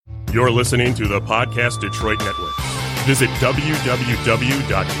You're listening to the Podcast Detroit Network. Visit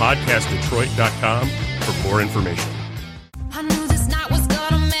www.podcastdetroit.com for more information. I knew this night was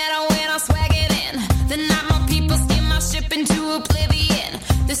gonna matter when I swag it in. The night my people steer my ship into oblivion.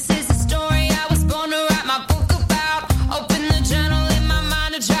 This is a story I was born to write my book about. Open the journal in my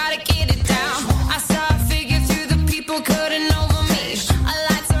mind to try to get it down. I saw a figure through the people couldn't over me. A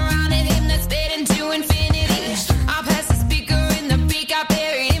light surrounded him that sped into infinity. I passed the speaker in the beak I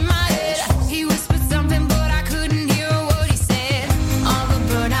buried in my head. He whispered something but I couldn't hear what he said. All the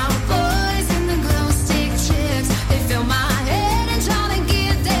burnout boys and the glow stick chicks, they fill my head and try to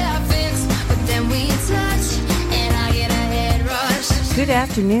get their fix. But then we touch and I get a head rush. Good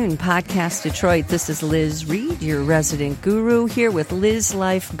afternoon, Podcast Detroit. This is Liz Reed, your resident guru, here with Liz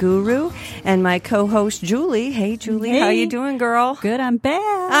Life Guru and my co-host Julie. Hey, Julie, Hey. how you doing, girl? Good, I'm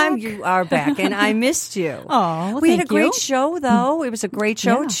back. You are back, and I missed you. Oh, we had a thank great you. show, though. It was a great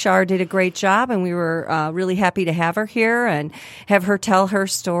show. Yeah. Char did a great job, and we were really happy to have her here and have her tell her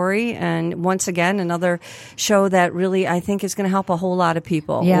story. And once again, another show that really, I think, is going to help a whole lot of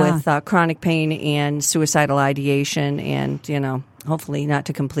people Yeah. with chronic pain and suicidal ideation and, hopefully not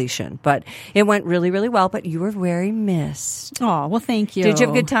to completion. But it went really, really well, but you were very missed. Oh, well, thank you. Did you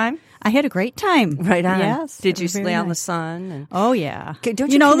have a good time? I had a great time. Right on. Yes. Did it you was very lay out in the nice. sun? And Oh, yeah. Okay, don't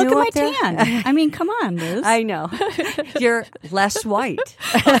you you know, look canoe at up my there? tan. I mean, come on, Liz. I know. You're less white.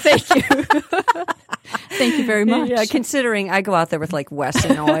 Thank you. Thank you very much. Yeah, considering I go out there with like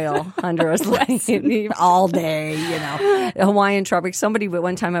Wesson oil under us all day, Hawaiian tropics. Somebody,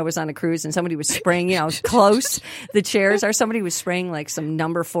 one time I was on a cruise and somebody was spraying, close the chairs, or somebody was spraying like some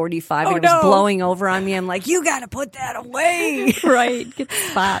number 45 and it was blowing over on me. I'm like, you got to put that away. Right. Get the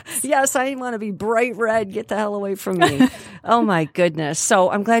spots. Yes, I want to be bright red. Get the hell away from me. Oh, my goodness.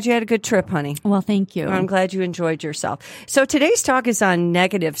 So I'm glad you had a good trip, honey. Well, thank you. I'm glad you enjoyed yourself. So today's talk is on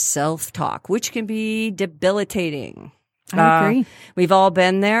negative self-talk, which can be debilitating. I agree. We've all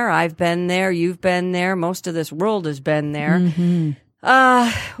been there. I've been there. You've been there. Most of this world has been there.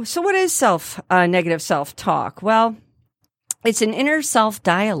 Mm-hmm. So what is negative self-talk? Well, it's an inner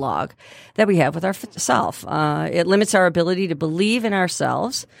self-dialogue that we have with ourself. It limits our ability to believe in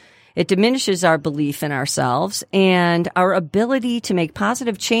ourselves. It diminishes our belief in ourselves and our ability to make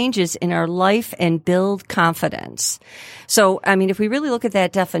positive changes in our life and build confidence. So, I mean, if we really look at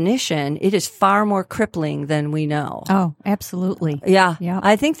that definition, it is far more crippling than we know. Oh, absolutely. Yeah. Yeah.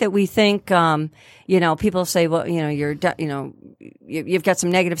 I think that we think, people say, well, you've got some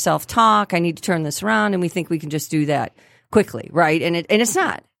negative self-talk. I need to turn this around. And we think we can just do that quickly, right? And it's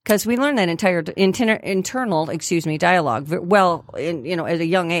not. Because we learn that internal dialogue, at a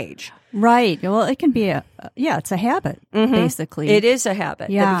young age. Right. Well, it can be it's a habit, basically. It is a habit.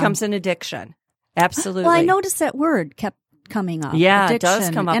 Yeah. It becomes an addiction. Absolutely. Well, I noticed that word kept coming up. Yeah, addiction. it does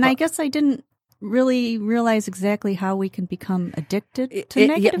come up. And I guess I didn't really realize exactly how we can become addicted to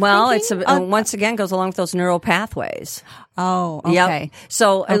negative thinking. Once again goes along with those neural pathways. Oh, okay. Yep.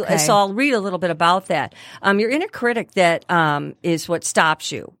 So Okay. I'll read a little bit about that. Your inner critic that is what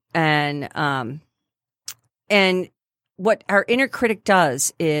stops you, and what our inner critic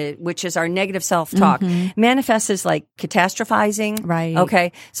does, which is our negative self-talk, manifests as like catastrophizing. Right.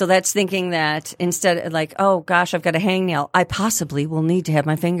 Okay. So that's thinking that instead of like, oh gosh, I've got a hangnail, I possibly will need to have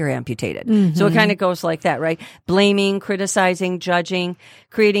my finger amputated. So it kind of goes like that, right? Blaming, criticizing, judging,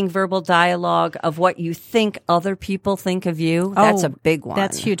 creating verbal dialogue of what you think other people think of you. That's a big one.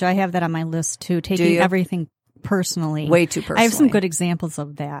 That's huge. I have that on my list too. you? Taking everything personally. Way too personally. I have some good examples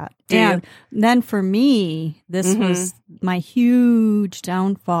of that. Do and you? then for me, this was my huge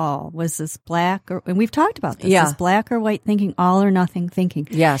downfall was this and we've talked about this, Yeah. this black or white thinking, all or nothing thinking.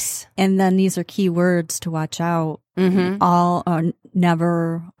 Yes. And then these are key words to watch out. All or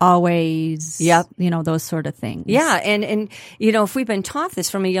never, always. Yep. Those sort of things. Yeah. And if we've been taught this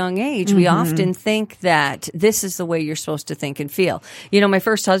from a young age, we often think that this is the way you're supposed to think and feel. My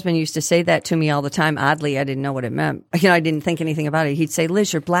first husband used to say that to me all the time. Oddly, I didn't know what it meant. I didn't think anything about it. He'd say,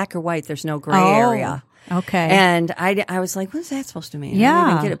 Liz, you're black or white. There's no gray area. Okay. And I was like, what is that supposed to mean? I Yeah. didn't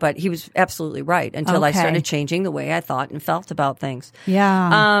even get it. But he was absolutely right until I Okay. started changing the way I thought and felt about things. Yeah.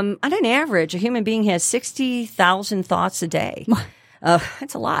 On an average, a human being has 60,000 thoughts a day.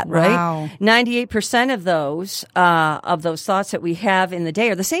 That's a lot, right? Wow. 98% of those thoughts that we have in the day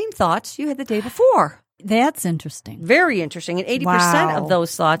are the same thoughts you had the day before. That's interesting. Very interesting. And 80% Wow. of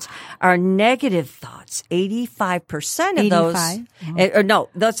those thoughts are negative thoughts. 85% of those. 85? No,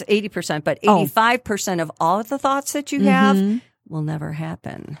 that's 80%, but 85% of all of the thoughts that you have will never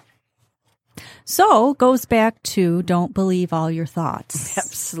happen. So goes back to don't believe all your thoughts.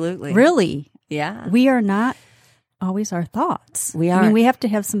 Absolutely. Really? Yeah. We are not always our thoughts. We I aren't. mean, we have to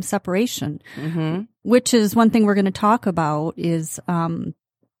have some separation, which is one thing we're going to talk about is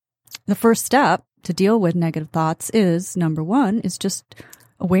the first step to deal with negative thoughts is, number one, is just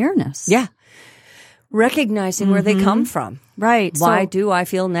awareness. Yeah. Recognizing where they come from. Right. Why So- do I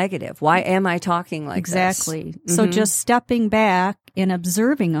feel negative? Why am I talking like Exactly. this? So just stepping back and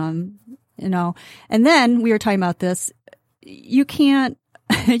observing them, and then we were talking about this. You can't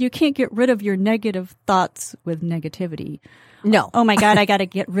get rid of your negative thoughts with negativity. No. Oh my God, I got to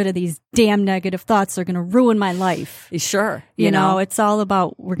get rid of these damn negative thoughts. They're going to ruin my life. Sure. You know, it's all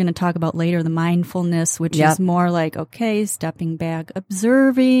about, we're going to talk about later, the mindfulness, which Yep. is more like, okay, stepping back,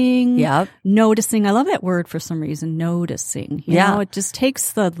 observing, Yep. noticing. I love that word for some reason, noticing. You Yeah. know, it just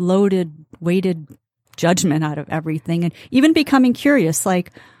takes the loaded, weighted judgment out of everything, and even becoming curious,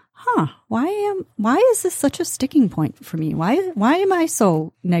 like, why is this such a sticking point for me? Why am I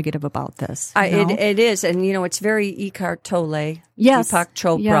so negative about this? You know? It is. And, it's very Eckhart Tolle, Yes. Deepak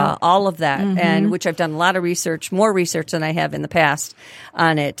Chopra, Yeah. all of that, and which I've done a lot of research, more research than I have in the past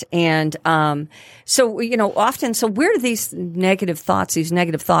on it. And so, often, so where do these negative thoughts, these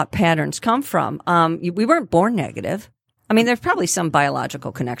negative thought patterns come from? We weren't born negative. I mean, there's probably some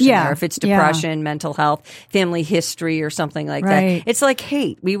biological connection Yeah, there. If it's yeah. depression, mental health, family history, or something like Right. that. It's like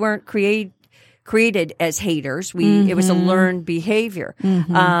hate. We weren't created as haters. It was a learned behavior.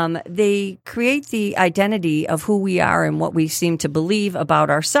 They create the identity of who we are and what we seem to believe about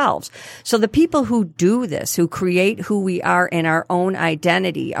ourselves. So the people who do this, who create who we are in our own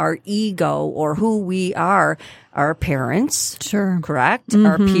identity, our ego, or who we are, our parents. Sure. Correct?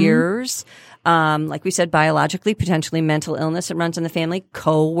 Our peers. Like we said, biologically, potentially mental illness that runs in the family,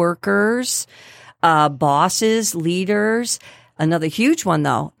 co-workers, bosses, leaders. Another huge one,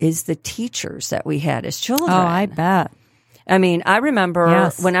 though, is the teachers that we had as children. Oh, I bet. I mean, I remember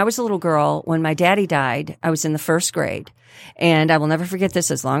Yes. when I was a little girl, when my daddy died, I was in the first grade. And I will never forget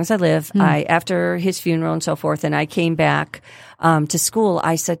this as long as I live. After his funeral and so forth, and I came back to school,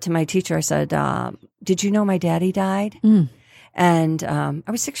 I said to my teacher, I said, did you know my daddy died? And I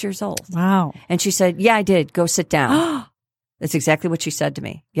was 6 years old. Wow. And she said, yeah, I did. Go sit down. That's exactly what she said to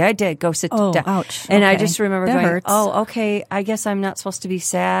me. Yeah, I did. Go sit Oh, down. ouch. And I Okay. just remember That going, hurts. oh, okay, I guess I'm not supposed to be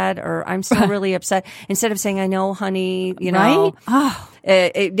sad, or I'm still really upset. Instead of saying, I know, honey, Right? Oh,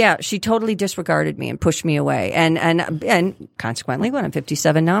 yeah, she totally disregarded me and pushed me away. And consequently, when I'm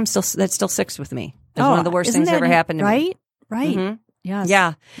 57 now, that's still six with me. It's one of the worst isn't things that that ever happened to me. right? Right. Mhm. Yes.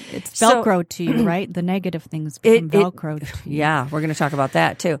 Yeah. It's So- Velcro to you, right? The negative things become Velcro to you. Yeah, we're going to talk about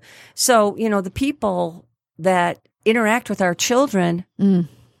that too. So, the people that interact with our children,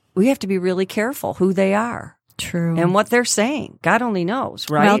 we have to be really careful who they are True. and what they're saying. God only knows,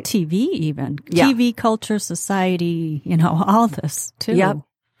 right? Well, TV even. Yeah. TV, culture, society, all this too. Yep.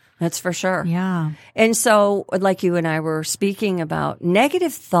 That's for sure. Yeah. And so, like you and I were speaking about,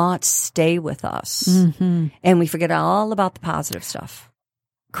 negative thoughts stay with us and we forget all about the positive stuff.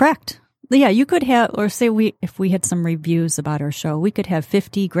 Correct. Yeah, you could have, or say if we had some reviews about our show, we could have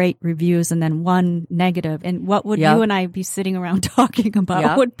 50 great reviews and then one negative. And what would Yep. you and I be sitting around talking about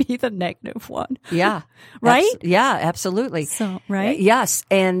Yep. would be the negative one. Yeah. Right? Yeah, absolutely. So, right? Yes.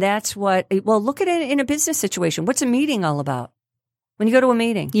 And that's look at it in a business situation. What's a meeting all about? When you go to a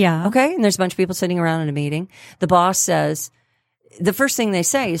meeting. Yeah. Okay. And there's a bunch of people sitting around in a meeting. The boss says, the first thing they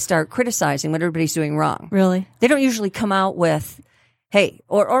say is start criticizing what everybody's doing wrong. Really? They don't usually come out with, hey,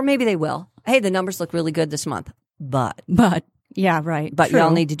 or maybe they will. Hey, the numbers look really good this month, but Yeah, right. But True.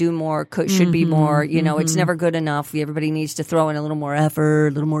 y'all need to do more, should be more. It's never good enough. Everybody needs to throw in a little more effort,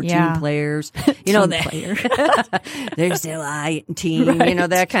 a little more Yeah. team players. Team that player. there's still I team, Right.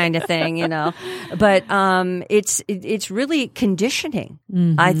 that kind of thing, But it's really conditioning,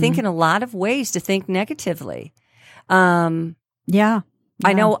 I think, in a lot of ways to think negatively. Yeah.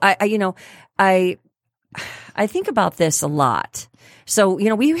 I know, I think about this a lot. So,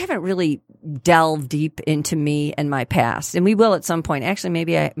 we haven't really delved deep into me and my past, and we will at some point. Actually,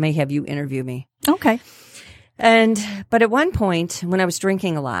 maybe I may have you interview me. Okay. But at one point when I was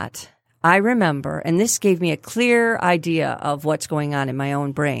drinking a lot, I remember, and this gave me a clear idea of what's going on in my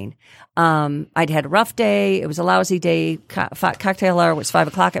own brain. I'd had a rough day. It was a lousy day. Cocktail hour was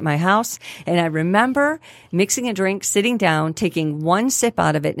 5:00 at my house. And I remember mixing a drink, sitting down, taking one sip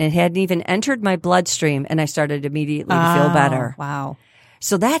out of it, and it hadn't even entered my bloodstream. And I started immediately to feel better. Wow.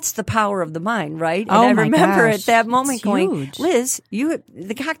 So that's the power of the mind, right? Oh, And I my remember gosh. at that moment It's going, huge. Liz,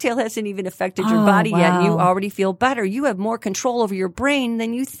 the cocktail hasn't even affected your Oh, body yet, and you wow. already feel better. You have more control over your brain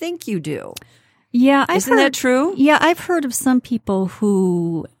than you think you do. Yeah. Isn't that true? Yeah. I've heard of some people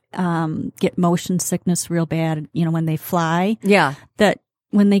who get motion sickness real bad, when they fly, Yeah. that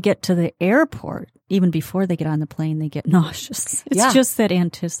when they get to the airport, even before they get on the plane, they get nauseous. It's just that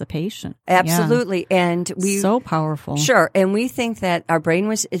anticipation. Absolutely. And so powerful. Sure. And we think that our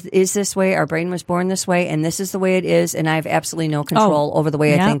brain is this way. Our brain was born this way, and this is the way it is. And I have absolutely no control over the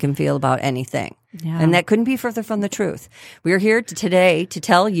way I think and feel about anything. Yeah. And that couldn't be further from the truth. We are here today to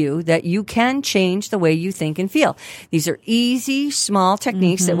tell you that you can change the way you think and feel. These are easy, small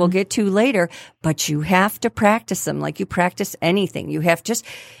techniques that we'll get to later, but you have to practice them like you practice anything. You have just,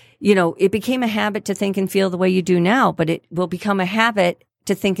 it became a habit to think and feel the way you do now, but it will become a habit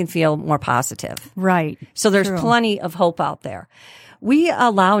to think and feel more positive. Right. So there's plenty of hope out there. We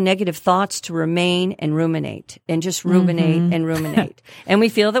allow negative thoughts to remain and ruminate and just ruminate and ruminate. And we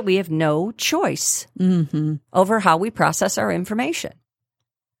feel that we have no choice over how we process our information.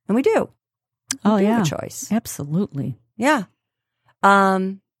 And we do. We have a choice. Absolutely. Yeah.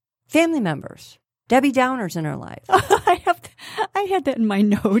 Family members. Debbie Downers in our life. I had that in my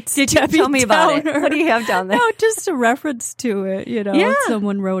notes. Did you tell me about it? What do you have down there? No, just a reference to it,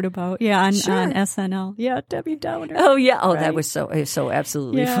 someone wrote about. Yeah, on SNL. Yeah, Debbie Downer. Oh, yeah. Oh, right. That was so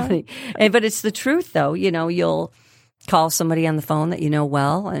absolutely funny. But it's the truth, though. You'll call somebody on the phone that you know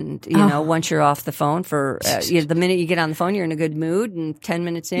well, and once you're off the phone for the minute you get on the phone, you're in a good mood, and 10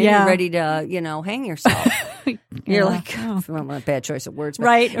 minutes in, you're ready to hang yourself. You're like, well, a bad choice of words, but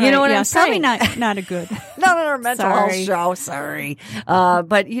right? You know what I'm saying? Probably not a good. Not on our mental health show. Sorry,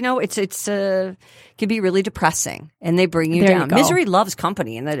 but it's can be really depressing, and they bring you down. Misery loves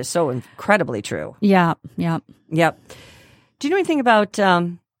company, and that is so incredibly true. Yeah. Yep. Do you know anything about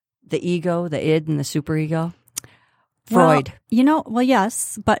the ego, the id, and the superego? Freud. Well,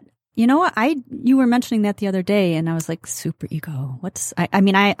 yes, but you know what? You were mentioning that the other day, and I was like, super ego.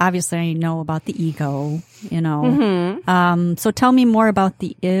 I obviously I know about the ego, So tell me more about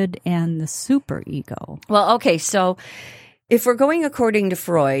the id and the super ego. Well, okay. So if we're going according to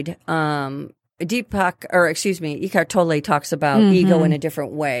Freud, Eckhart Tolle talks about ego in a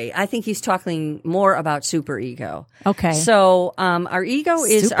different way. I think he's talking more about superego. Okay. So, our ego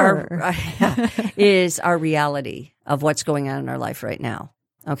is our reality of what's going on in our life right now.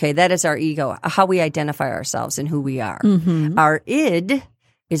 Okay. That is our ego, how we identify ourselves and who we are. Our id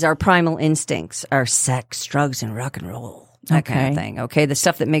is our primal instincts, our sex, drugs, and rock and roll. That kind of thing. Okay. The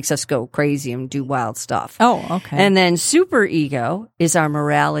stuff that makes us go crazy and do wild stuff. Oh, okay. And then superego is our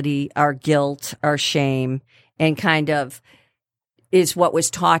morality, our guilt, our shame, and kind of is what was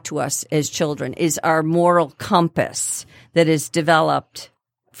taught to us as children, is our moral compass that is developed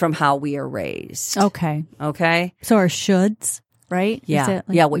from how we are raised. Okay. So our shoulds, right? Yeah.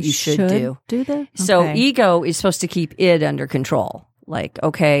 What you should do. Do that? So ego is supposed to keep id under control. Like,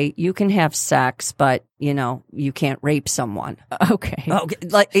 okay, you can have sex, but, you can't rape someone. Okay.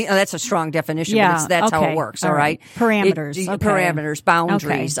 That's a strong definition, but that's how it works, all right? Parameters. Parameters,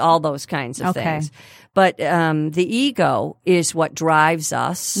 boundaries, all those kinds of things. But the ego is what drives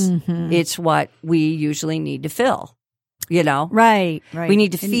us. It's what we usually need to fill, Right. We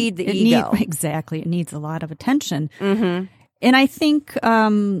need to feed the ego. Exactly. It needs a lot of attention. And I think,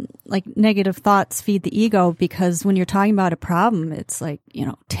 negative thoughts feed the ego, because when you're talking about a problem, it's like,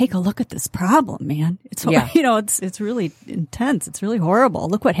 take a look at this problem, man. It's, it's really intense. It's really horrible.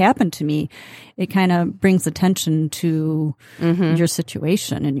 Look what happened to me. It kind of brings attention to your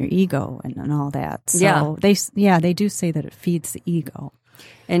situation and your ego and all that. So they do say that it feeds the ego.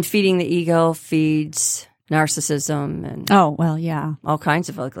 And feeding the ego feeds narcissism and all kinds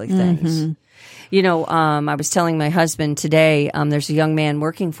of ugly things. I was telling my husband today, there's a young man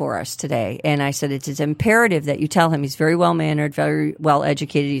working for us today, and I said it's imperative that you tell him he's very well mannered, very well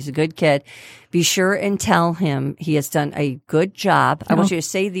educated, he's a good kid. Be sure and tell him he has done a good job. I want you to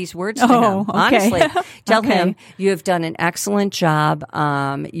say these words to him. Honestly, tell him you have done an excellent job.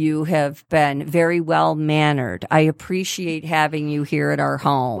 You have been very well mannered. I appreciate having you here at our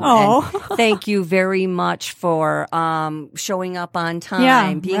home. And thank you very much for showing up on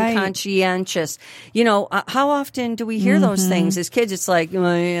time, being conscientious. How often do we hear those things as kids? It's like,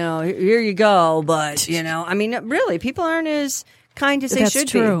 here you go. But, really, people aren't as kind as they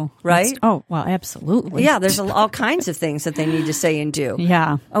should be, right? Well, absolutely. Yeah, there's all kinds of things that they need to say and do.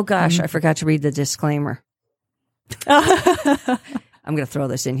 Yeah. Oh, gosh, I forgot to read the disclaimer. I'm going to throw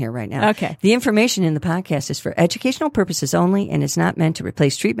this in here right now. Okay. The information in the podcast is for educational purposes only and is not meant to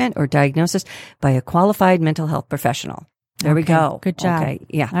replace treatment or diagnosis by a qualified mental health professional. There we go. Good job. Okay.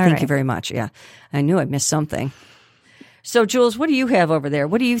 Yeah. Thank you very much. Yeah. I knew I missed something. So, Jules, what do you have over there?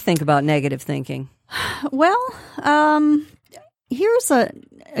 What do you think about negative thinking? Well, here's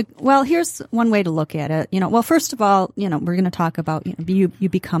one way to look at it. Well, first of all, we're going to talk about, you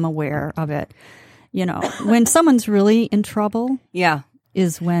become aware of it. When someone's really in trouble. Yeah.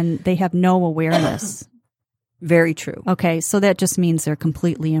 is when they have no awareness. Very true. Okay, so that just means they're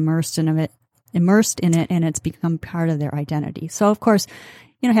completely immersed in it, and it's become part of their identity. So, of course,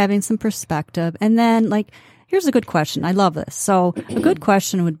 having some perspective. And then, here's a good question. I love this. So, a good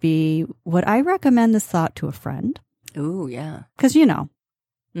question would be, would I recommend this thought to a friend? Ooh, yeah. Because,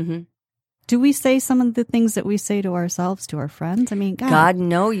 Mm-hmm. do we say some of the things that we say to ourselves, to our friends? I mean, God,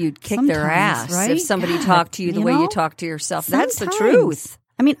 no, you'd kick their sometimes, ass right? if somebody God, talked to you the way you talk to yourself. That's the truth.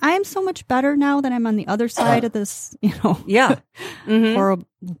 I mean, I am so much better now that I'm on the other side of this, Yeah. Mm-hmm. horrible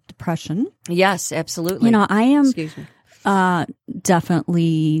depression. Yes, absolutely. I am Excuse me.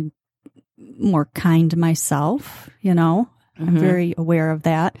 definitely more kind to myself, I'm very aware of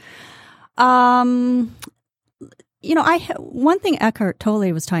that. One thing Eckhart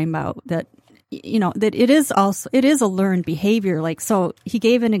Tolle was talking about that it is a learned behavior. So he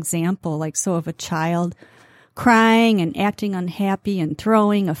gave an example, of a child crying and acting unhappy and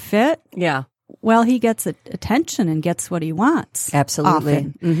throwing a fit. Yeah. Well, he gets attention and gets what he wants. Absolutely.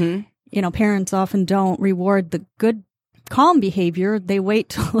 Often. Mm-hmm. Parents often don't reward the good, calm behavior. They wait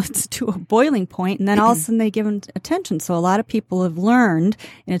till it's to a boiling point, and then all of a sudden they give them attention. So a lot of people have learned,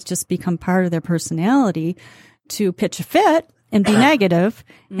 and it's just become part of their personality, to pitch a fit and be negative,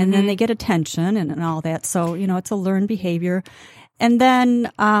 and then they get attention and all that. So, it's a learned behavior. And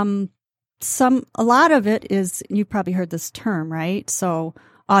then a lot of it is, you probably heard this term, right? So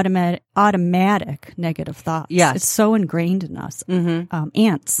automatic negative thoughts. Yes. It's so ingrained in us.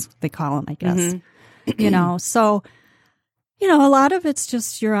 Ants, they call them, I guess. So, a lot of it's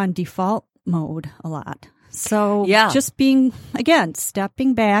just you're on default mode a lot. So just being, again,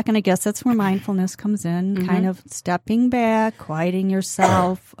 stepping back, and I guess that's where mindfulness comes in, kind of stepping back, quieting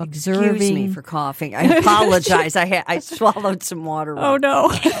yourself, observing. Excuse me for coughing. I apologize. I swallowed some water. Oh,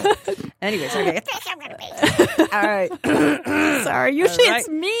 no. Anyways, okay. All right. Sorry, usually All right. it's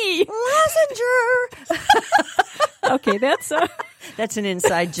me. Messenger. Okay, That's an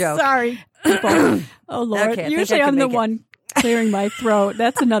inside joke. sorry, people. Oh, Lord. Okay, I think Usually I can I'm the make it. one clearing my throat.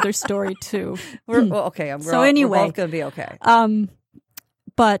 That's another story, too. Okay. So anyway, we're both going to be okay.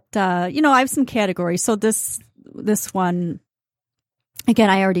 But I have some categories. So this one, again,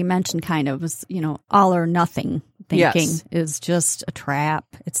 I already mentioned kind of was, all or nothing thinking is just a trap.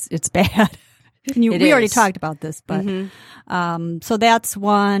 It's bad. We already talked about this, but, so that's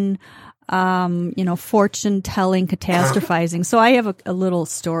one, fortune telling, catastrophizing. So I have a little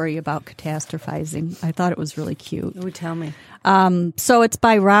story about catastrophizing. I thought it was really cute. Oh, tell me. So it's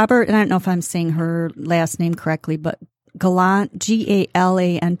by Robert, and I don't know if I'm saying her last name correctly, but Galante,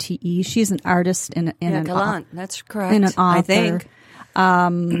 Galante. She's an artist and Gallant. That's correct. and an author. I think.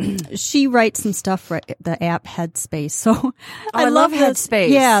 She writes some stuff for the app Headspace. So I love this. Headspace.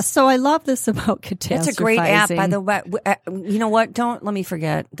 Yeah, so I love this about catastrophizing. It's a great app, by the way. You know what? Don't let me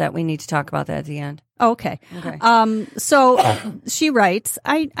forget that we need to talk about that at the end. Okay. So she writes,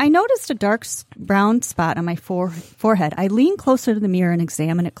 I noticed a dark brown spot on my forehead. I lean closer to the mirror and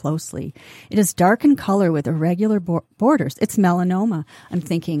examine it closely. It is dark in color with irregular borders. It's melanoma, I'm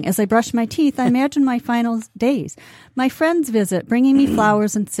thinking. As I brush my teeth, I imagine my final days. My friends visit, bringing me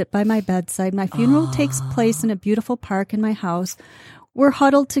flowers and sit by my bedside. My funeral takes place in a beautiful park in my house. We're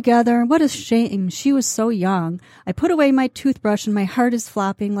huddled together. What a shame. She was so young. I put away my toothbrush and my heart is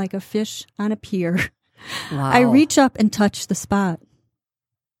flopping like a fish on a pier. Wow. I reach up and touch the spot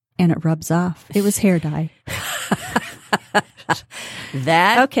and it rubs off. It was hair dye.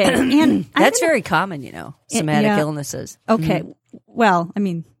 Okay. And that's very common, somatic yeah. illnesses. Okay. Well, I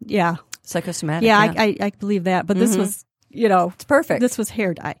mean, yeah. Psychosomatic. Yeah, I believe that. But this was, it's perfect. This was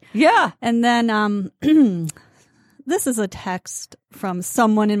hair dye. Yeah. And then, this is a text from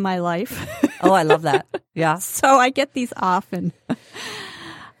someone in my life. Oh, I love that. Yeah. So I get these often.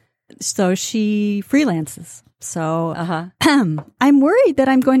 So she freelances. So I'm worried that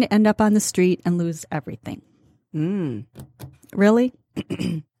I'm going to end up on the street and lose everything. Really?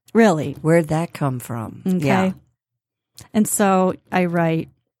 Really? Where'd that come from? Okay. Yeah. And so I write,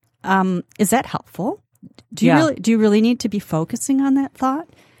 is that helpful? Do you really need to be focusing on that thought?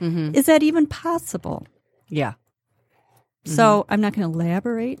 Is that even possible? Yeah. So I'm not going to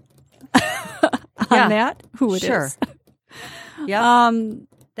elaborate on that, who it is. Yeah.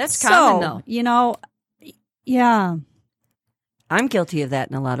 That's common, though. Yeah. I'm guilty of that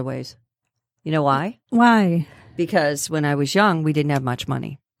in a lot of ways. You know why? Why? Because when I was young, we didn't have much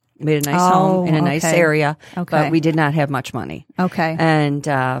money. We had a nice home in a nice area, but we did not have much money. Okay. And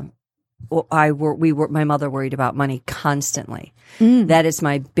my mother worried about money constantly. That is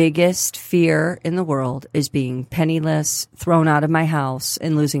my biggest fear in the world, is being penniless, thrown out of my house,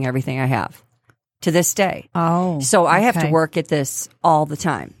 and losing everything I have. to this day. Oh. So I have to okay. work at this all the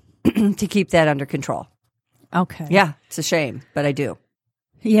time to keep that under control. Okay. Yeah, it's a shame, but I do.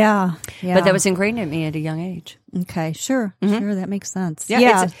 Yeah. Yeah. But that was ingrained in me at a young age. okay. Sure. Sure. That makes sense.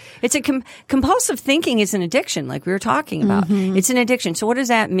 Yeah, it's a compulsive thinking is an addiction, like we were talking about. It's an addiction. So what does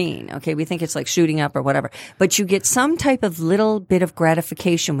that mean? Okay, we think it's like shooting up or whatever, but you get some type of little bit of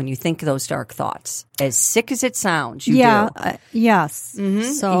gratification when you think those dark thoughts. As sick as it sounds, you do. Yes.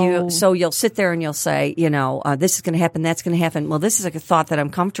 So you'll sit there and you'll say, this is going to happen, that's going to happen. Well, this is like a thought that I'm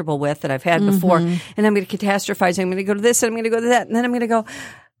comfortable with, that I've had before, and I'm going to catastrophize. I'm going to go to this, and I'm going to go to that, and then I'm going to go,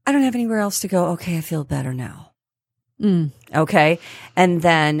 I don't have anywhere else to go. Okay, I feel better now. Okay. And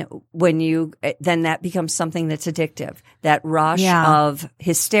then then that becomes something that's addictive. That rush of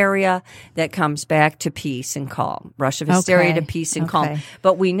hysteria that comes back to peace and calm. Rush of hysteria to peace and calm.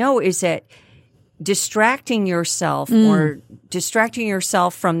 But we know is that distracting yourself or distracting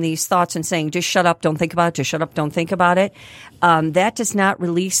yourself from these thoughts and saying, just shut up, don't think about it, just shut up, don't think about it. That does not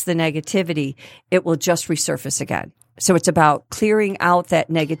release the negativity. It will just resurface again. So it's about clearing out that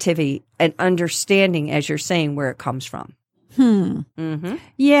negativity and understanding, as you're saying, where it comes from.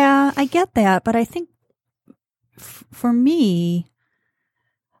 Yeah, I get that. But I think for me,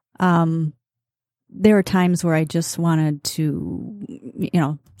 there are times where I just wanted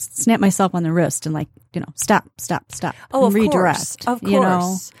to, snap myself on the wrist and stop. Oh, of redirect. Course. Of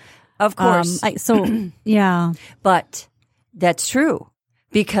course. Of course. Yeah. But that's true.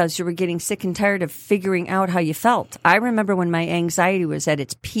 Because you were getting sick and tired of figuring out how you felt. I remember when my anxiety was at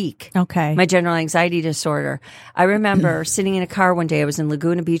its peak. Okay. My general anxiety disorder. I remember sitting in a car one day. I was in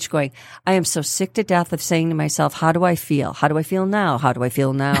Laguna Beach going, I am so sick to death of saying to myself, how do I feel? How do I feel now? How do I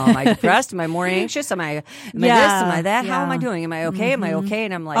feel now? Am I depressed? Am I more anxious? Am I this? Am I that? How am I doing? Am I okay? Am I okay?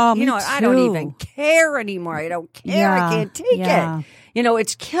 And I'm like, I don't even care anymore. I don't care. Yeah. I can't take it.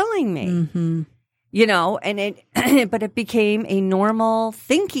 It's killing me. But it became a normal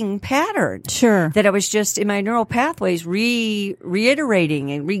thinking pattern. Sure. That I was just in my neural pathways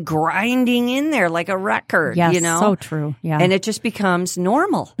reiterating and regrinding in there like a record. Yes, so true. Yeah. And it just becomes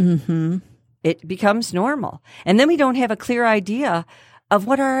normal. It becomes normal. And then we don't have a clear idea of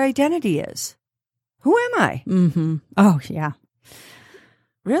what our identity is. Who am I? Oh, yeah.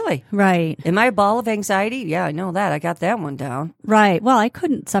 Really? Right. Am I a ball of anxiety? Yeah, I know that. I got that one down. Right. Well, I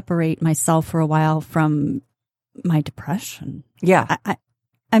couldn't separate myself for a while from my depression. Yeah.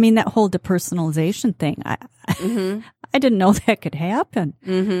 I mean, that whole depersonalization thing. I didn't know that could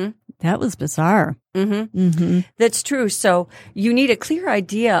happen. That was bizarre. That's true. So you need a clear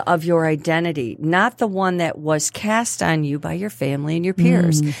idea of your identity, not the one that was cast on you by your family and your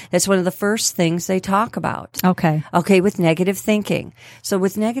peers. That's one of the first things they talk about. Okay. Okay, with negative thinking. So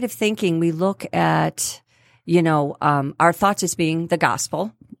with negative thinking, we look at, our thoughts as being the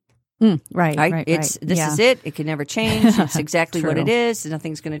gospel. Right. This is it. It can never change. It's exactly what it is.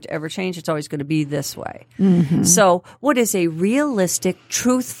 Nothing's going to ever change. It's always going to be this way. So what is a realistic,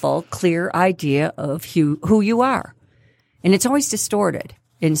 truthful, clear idea of who you are? And it's always distorted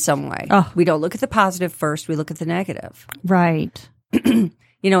in some way. We don't look at the positive first. We look at the negative. Right. And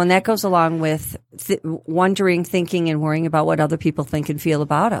that goes along with wondering, thinking, and worrying about what other people think and feel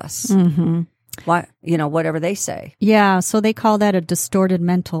about us. Why, whatever they say. Yeah. So they call that a distorted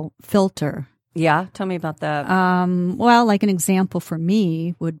mental filter. Yeah. Tell me about that. Well, like an example for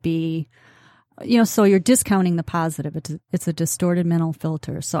me would be, so you're discounting the positive. It's a distorted mental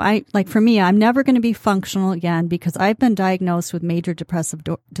filter. So for me, I'm never going to be functional again because I've been diagnosed with major depressive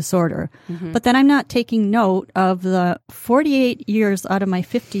disorder. But then I'm not taking note of the 48 years out of my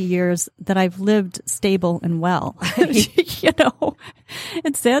 50 years that I've lived stable and well.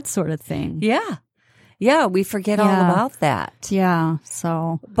 It's that sort of thing. Yeah. Yeah. We forget all about that. Yeah.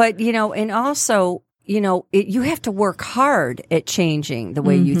 So, but, and also, you have to work hard at changing the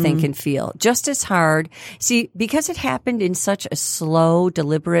way you think and feel, just as hard. See, because it happened in such a slow,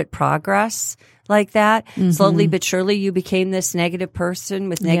 deliberate progress like that, slowly but surely you became this negative person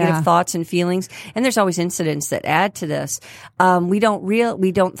with negative thoughts and feelings. And there's always incidents that add to this. We don't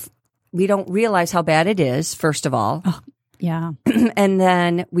realize how bad it is, first of all. Oh, yeah. And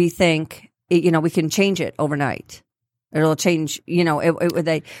then we think, we can change it overnight. It'll change,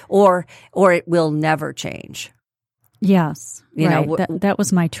 or it will never change. Yes. That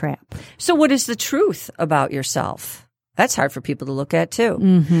was my trap. So what is the truth about yourself? That's hard for people to look at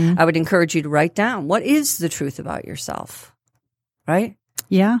too. I would encourage you to write down, what is the truth about yourself? Right?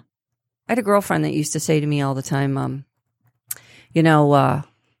 Yeah. I had a girlfriend that used to say to me all the time,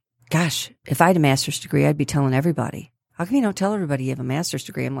 gosh, if I had a master's degree, I'd be telling everybody. How come you don't tell everybody you have a master's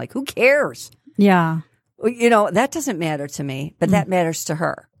degree? I'm like, who cares? Yeah. That doesn't matter to me, but that matters to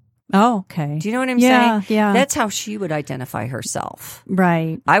her. Oh, okay. Do you know what I'm Yeah, saying? yeah. That's how she would identify herself.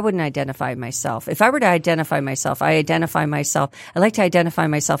 Right. I wouldn't identify myself. If I were to identify myself, I like to identify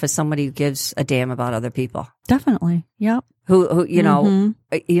myself as somebody who gives a damn about other people. Definitely. Yep. Who you know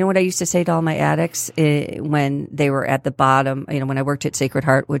what I used to say to all my addicts when they were at the bottom, when I worked at Sacred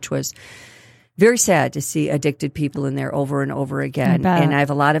Heart, which was very sad to see addicted people in there over and over again. And I have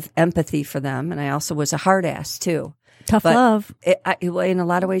a lot of empathy for them. And I also was a hard ass too. Tough love. In a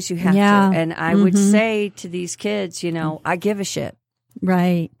lot of ways you have to. And I would say to these kids, I give a shit.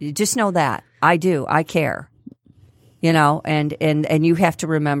 Right. Just know that. I do. I care. And you have to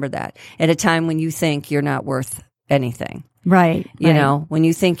remember that at a time when you think you're not worth anything. Right. You know, when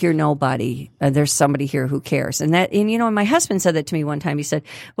you think you're nobody, there's somebody here who cares. And my husband said that to me one time. He said,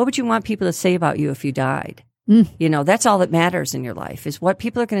 what would you want people to say about you if you died? That's all that matters in your life is what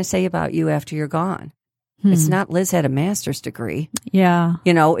people are going to say about you after you're gone. It's not Liz had a master's degree. Yeah.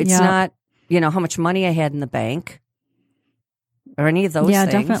 It's not, how much money I had in the bank or any of those things. Yeah,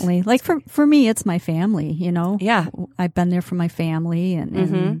 definitely. Like for me, it's my family, Yeah. I've been there for my family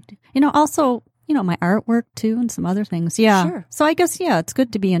and also, my artwork too and some other things. Yeah. Sure. So I guess, it's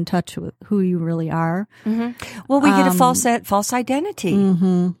good to be in touch with who you really are. Well, we get a false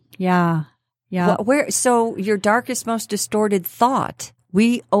identity. Yeah. Yeah. So your darkest, most distorted thought,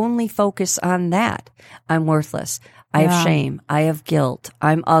 we only focus on that. I'm worthless. I have shame. I have guilt.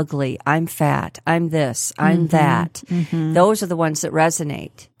 I'm ugly. I'm fat. I'm this. I'm that. Those are the ones that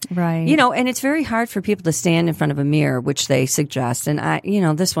resonate. Right. And it's very hard for people to stand in front of a mirror, which they suggest.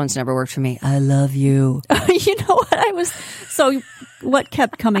 And this one's never worked for me. I love you. What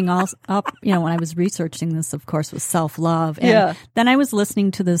kept coming up, when I was researching this, of course, was self-love. And then I was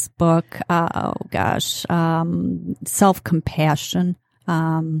listening to this book, Self-Compassion.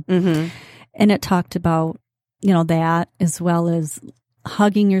 And it talked about, that as well as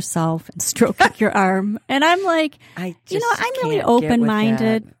hugging yourself and stroking your arm. And I'm like, I'm really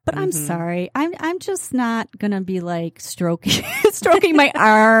open-minded, but I'm sorry. I'm just not going to be like stroking my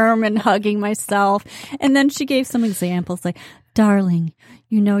arm and hugging myself. And then she gave some examples like, darling,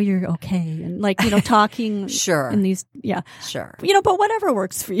 you're okay. And talking sure. in these, sure. But whatever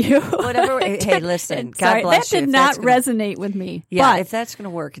works for you. Hey, listen, God bless you. That did not resonate with me. Yeah. If that's going to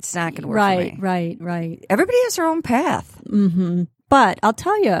work, it's not going to work for me. Right. Everybody has their own path. But I'll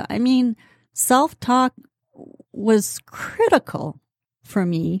tell you, self-talk was critical for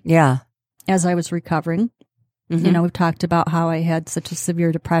me. Yeah. As I was recovering. We've talked about how I had such a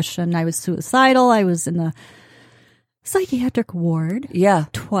severe depression. I was suicidal. I was in the psychiatric ward. Yeah.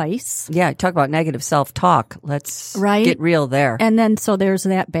 Twice. Yeah. Talk about negative self-talk. Let's get real there. And then, so there's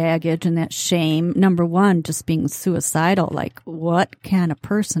that baggage and that shame. Number one, just being suicidal. Like, what kind of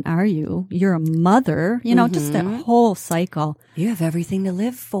person are you? You're a mother, just that whole cycle. You have everything to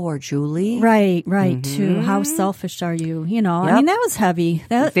live for, Julie. Right, too. How selfish are you? That was heavy.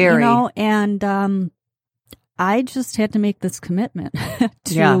 Very. And, I just had to make this commitment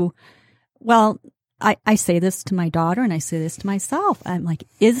to, I say this to my daughter and I say this to myself. I'm like,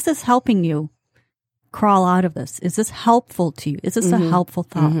 is this helping you crawl out of this? Is this helpful to you? Is this a helpful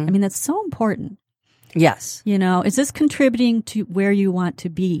thought? That's so important. Yes. Is this contributing to where you want to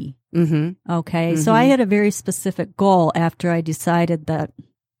be? Okay. So I had a very specific goal after I decided that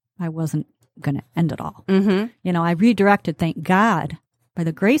I wasn't going to end it all. I redirected, thank God. By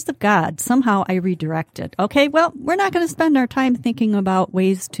the grace of God, somehow I redirected. Okay, well, we're not going to spend our time thinking about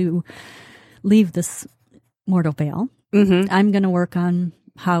ways to leave this mortal veil. I'm going to work on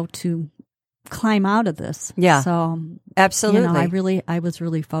how to climb out of this. Yeah. So absolutely. I was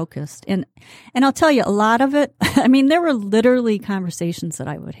really focused. And I'll tell you, a lot of it, there were literally conversations that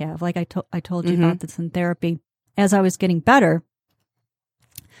I would have. Like I told you about this in therapy as I was getting better.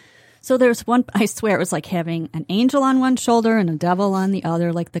 So there's one, I swear it was like having an angel on one shoulder and a devil on the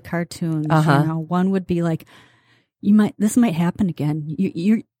other, like the cartoons. One would be like, this might happen again.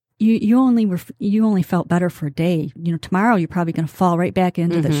 You only felt better for a day. Tomorrow you're probably going to fall right back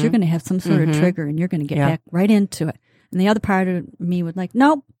into this. You're going to have some sort of trigger and you're going to get back right into it. And the other part of me would like,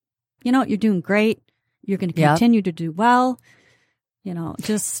 nope, you're doing great. You're going to continue to do well.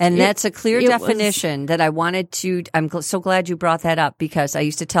 That's a clear definition that I wanted to. I'm so glad you brought that up because I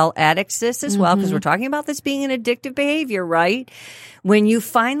used to tell addicts this as well because we're talking about this being an addictive behavior, right? When you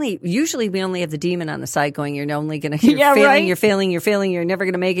usually we only have the demon on the side going, you're only going to, you're failing, you're never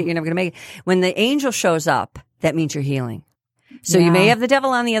going to make it, you're never going to make it. When the angel shows up, that means you're healing. So you may Yeah. have the devil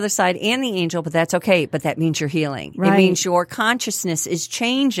on the other side and the angel, but that's okay. But that means you're healing. It Right. means your consciousness is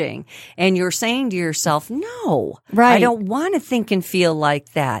changing and you're saying to yourself, no, Right. I don't want to think and feel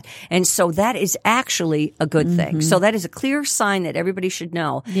like that. And so that is actually a good thing. So that is a clear sign that everybody should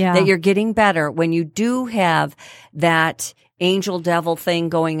know Yeah. that you're getting better when you do have that angel devil thing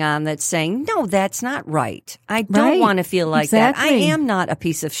going on that's saying, no, that's not right. I don't Right. want to feel like that. I Exactly. am not a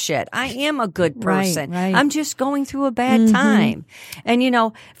piece of shit. I am a good Right, person. right. I'm just going through a bad time. And,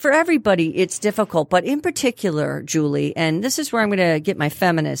 for everybody, it's difficult. But in particular, Julie, and this is where I'm going to get my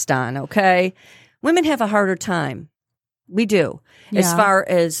feminist on, okay? Women have a harder time. We do. As Yeah. far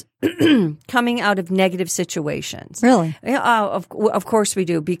as coming out of negative situations. Really? Yeah, of course we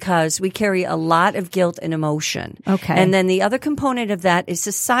do, because we carry a lot of guilt and emotion. Okay. And then the other component of that is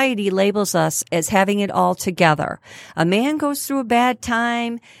society labels us as having it all together. A man goes through a bad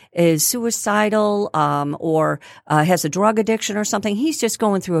time, is suicidal, or has a drug addiction or something. He's just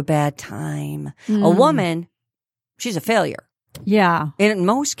going through a bad time. A woman, she's a failure. Yeah. In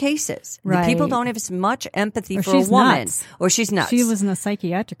most cases, the Right. people don't have as much empathy Or for a she's woman, nuts. or she's nuts. She was in the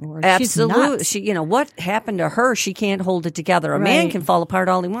psychiatric ward. Absolutely. She's nuts. She, what happened to her? She can't hold it together. A man Right. can fall apart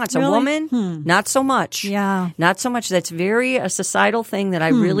all he wants. A Really? woman, not so much. Yeah. Not so much. That's very a societal thing that I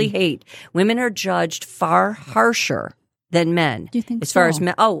really hate. Women are judged far harsher than men. Do you think as far so?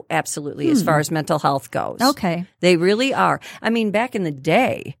 as absolutely. As far as mental health goes. Okay. They really are. I mean, back in the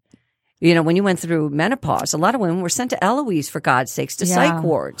day, when you went through menopause, a lot of women were sent to Eloise, for God's sakes, to Yeah. psych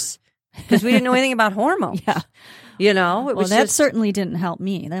wards, because we didn't know anything about hormones. Yeah. It Well, was that just, certainly didn't help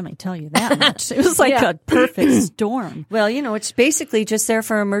me. Let me tell you that much. It was like Yeah. a perfect storm. Well, it's basically just there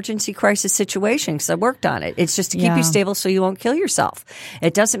for emergency crisis situations. I worked on it. It's just to keep Yeah. you stable so you won't kill yourself.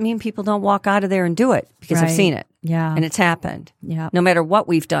 It doesn't mean people don't walk out of there and do it, because I've Right. seen it. Yeah. And it's happened. Yeah. No matter what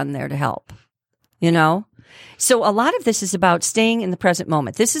we've done there to help. So a lot of this is about staying in the present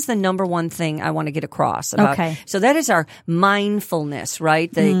moment. This is the number one thing I want to get across about. Okay. So that is our mindfulness,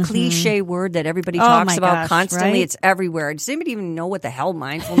 right? The cliche word that everybody Oh, talks my about gosh, constantly. right? It's everywhere. Does anybody even know what the hell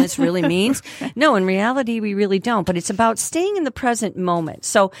mindfulness really means? No, in reality, we really don't. But it's about staying in the present moment.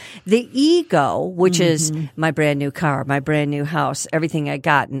 So the ego, which is my brand new car, my brand new house, everything I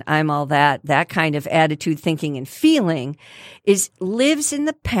got, and I'm all that kind of attitude, thinking, and feeling lives in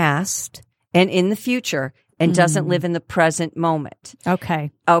the past and in the future, and doesn't live in the present moment. Okay.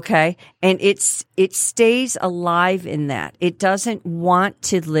 Okay. And it stays alive in that. It doesn't want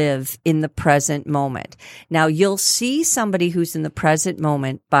to live in the present moment. Now, you'll see somebody who's in the present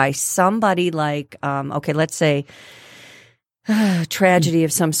moment by somebody like, let's say tragedy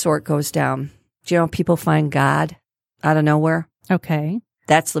of some sort goes down. Do you know, people find God out of nowhere? Okay.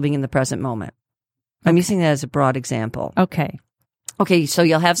 That's living in the present moment. I'm using that as a broad example. Okay. Okay. So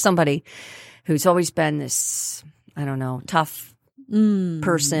you'll have somebody who's always been this, tough person, Okay, I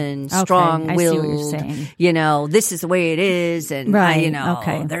see what you're strong-willed, saying. this is the way it is. And, Right,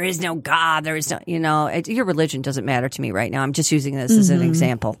 okay. there is no God. There is no, your religion doesn't matter to me right now. I'm just using this as an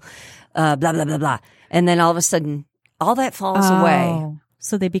example. Blah, blah, blah, blah. And then all of a sudden, all that falls away. Oh,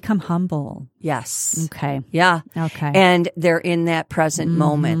 so they become humble. Yes. Okay. Yeah. Okay. And they're in that present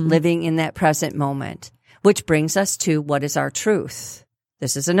moment, living in that present moment, which brings us to what is our truth.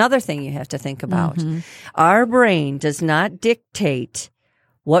 This is another thing you have to think about. Our brain does not dictate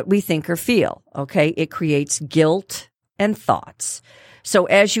what we think or feel, okay? It creates guilt and thoughts. So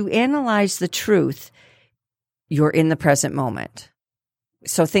as you analyze the truth, you're in the present moment.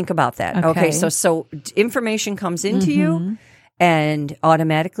 So think about that. Okay. So information comes into you, and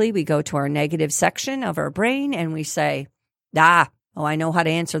automatically we go to our negative section of our brain and we say, I know how to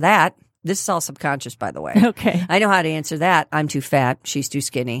answer that. This is all subconscious, by the way. Okay. I know how to answer that. I'm too fat. She's too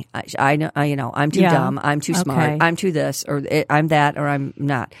skinny. I know, I'm too Yeah. dumb. I'm too smart. Okay. I'm too this, or I'm that, or I'm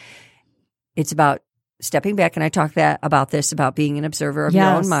not. It's about stepping back, and I talk about being an observer of your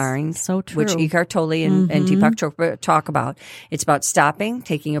own Yes. mind. So true. Which Eckhart Tolle and Deepak Chopra talk about. It's about stopping,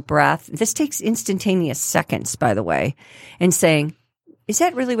 taking a breath. This takes instantaneous seconds, by the way, and saying, is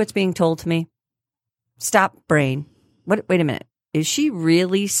that really what's being told to me? Stop, brain. Wait a minute. Is she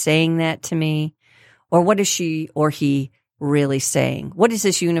really saying that to me? Or what is she or he really saying? What is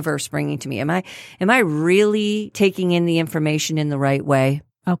this universe bringing to me? Am I really taking in the information in the right way?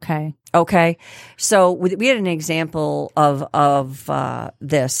 Okay. Okay. So we had an example of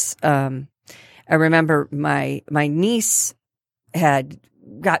this. I remember my niece had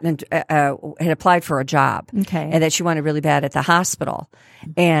had applied for a job. Okay. And that she wanted really bad at the hospital.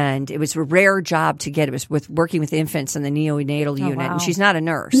 And it was a rare job to get. It was with working with infants in the neonatal unit. wow. And she's not a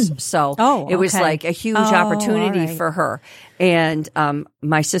nurse. So it was okay. like a huge opportunity all right. for her. And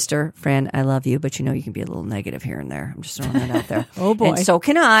my sister, Fran, I love you, but you know you can be a little negative here and there. I'm just throwing that out there. Oh, boy. And so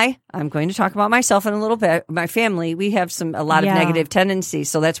can I. I'm going to talk about myself in a little bit. My family, we have a lot of Yeah. negative tendencies.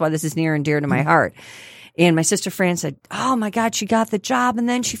 So that's why this is near and dear to my heart. And my sister Fran said, "Oh my God, she got the job, and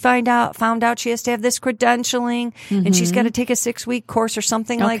then she found out she has to have this credentialing, and she's got to take a 6-week course or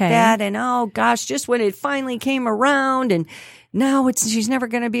something like Okay. that. And oh gosh, just when it finally came around, and now she's never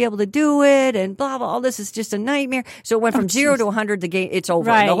going to be able to do it, and blah blah. All this is just a nightmare." So it went from 0 to 100. The game, it's over.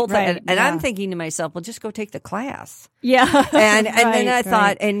 Right, the whole thing. right, And I'm yeah. thinking to myself, "Well, just go take the class." Yeah. And then I Right,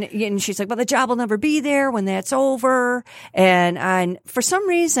 thought, right. and she's like, "Well, the job will never be there when that's over." And for some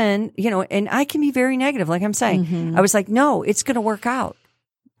reason, and I can be very negative, like I'm saying. I was like, "No, it's going to work out."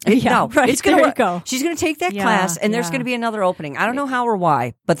 Yeah, No, right, it's going there to you go. work. She's going to take that Yeah, class, and there's yeah. going to be another opening. I don't know how or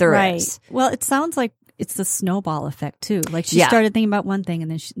why, but there is. Right. Well, it sounds like it's the snowball effect too. Like she Yeah. started thinking about one thing, and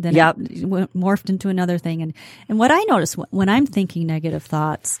then Yep. it morphed into another thing. And what I notice when I'm thinking negative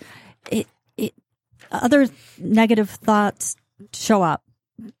thoughts, other negative thoughts show up.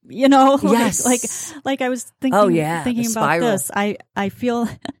 Yes. like I was thinking. Oh, yeah, thinking the about spiral. this. I feel,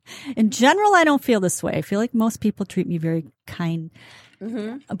 in general, I don't feel this way. I feel like most people treat me very kind.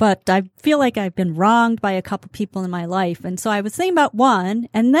 But I feel like I've been wronged by a couple people in my life. And so I was thinking about one.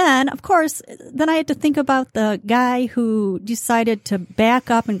 And then, of course, I had to think about the guy who decided to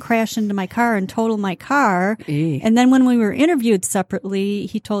back up and crash into my car and total my car. And then when we were interviewed separately,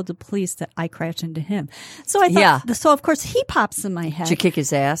 he told the police that I crashed into him. So I thought, Yeah. so of course he pops in my head. Did you kick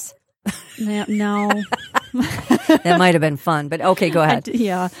his ass? No. That might have been fun, but okay, go ahead.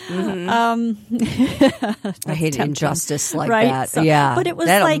 Yeah. I hate injustice like Right? that. So- Yeah. But it was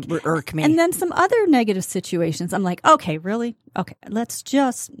that'll like, irk me. and then some other negative situations. I'm like, okay, really? Okay, let's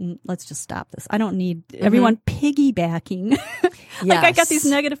just stop this. I don't need everyone piggybacking. Like I got these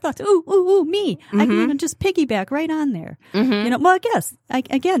Yes. negative thoughts. Ooh, me. I can just piggyback right on there. Well, I guess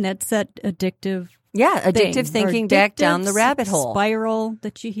again, that's that addictive. Yeah, addictive thing, or thinking back down addictive the rabbit hole. spiral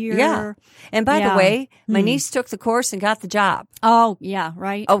that you hear. Yeah. And by the Yeah. way, my niece took the course and got the job. Oh, yeah,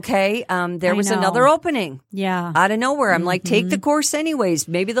 right. Okay. There I was know. another opening Yeah. out of nowhere. I'm like, take the course anyways.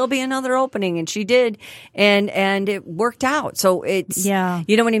 Maybe there'll be another opening. And she did. And it worked out. So it's, Yeah.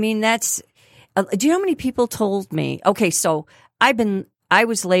 you know what I mean? That's, do you know how many people told me? Okay. So I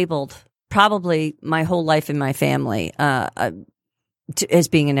was labeled probably my whole life in my family, as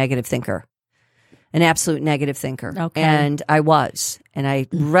being a negative thinker. An absolute negative thinker. Okay. And I was. And I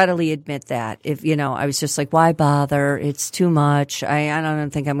readily admit that. If, I was just like, why bother? It's too much. I don't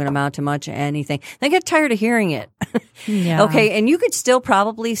think I'm going to amount to much of anything. I get tired of hearing it. Yeah. Okay. And you could still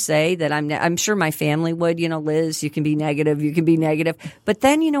probably say that I'm sure my family would, Liz, you can be negative. But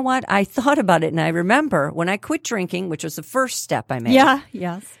then, you know what? I thought about it and I remember when I quit drinking, which was the first step I made. Yeah.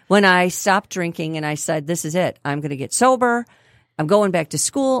 Yes. When I stopped drinking and I said, this is it. I'm going to get sober. I'm going back to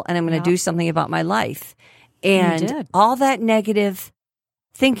school and I'm going to do something about my life. And did. all that negative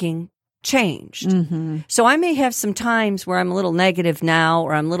thinking changed. So I may have some times where I'm a little negative now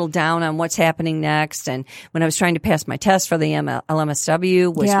or I'm a little down on what's happening next. And when I was trying to pass my test for the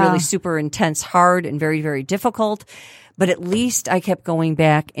LMSW was Yeah. really super intense, hard and very, very difficult. But at least I kept going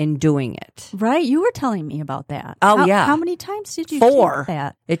back and doing it. Right. You were telling me about that. Oh, yeah. How many times did you 4. take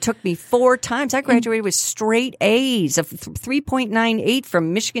that? It took me 4 times. I graduated with straight A's of 3.98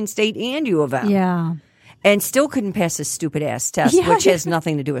 from Michigan State and U of M. Yeah. And still couldn't pass this stupid ass test, Yeah, which yeah. has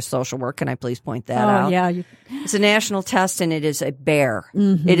nothing to do with social work. Can I please point that Oh, out? yeah. It's a national test and it is a bear.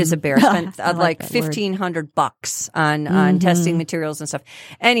 It is a bear. I spent I like like that word. $1,500 on testing materials and stuff.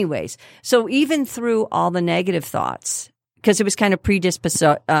 Anyways, so even through all the negative thoughts, because it was kind of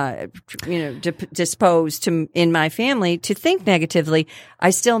disposed to in my family to think negatively,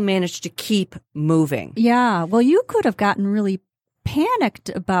 I still managed to keep moving. Yeah. Well, you could have gotten really panicked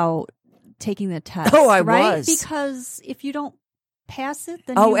about taking the test. Oh, I right? was. Because if you don't pass it,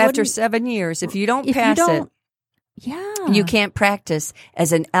 then Oh, you after wouldn't- 7 years, if you don't if you pass it, don't- Yeah. you can't practice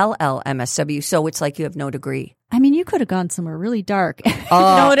as an LLMSW. So it's like you have no degree. I mean, you could have gone somewhere really dark. You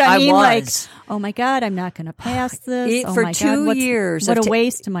Oh, know what I I mean? Like, was. oh my God, I'm not going to pass this. For my 2 God, years What of a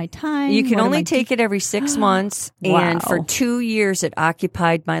waste of my time. You can What am only I take it every 6 months. Wow. And for 2 years, it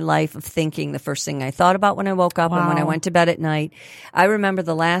occupied my life of thinking the first thing I thought about when I woke up and when I Wow. went to bed at night. I remember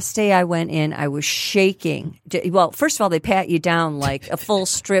the last day I went in, I was shaking. Well, first of all, they pat you down like a full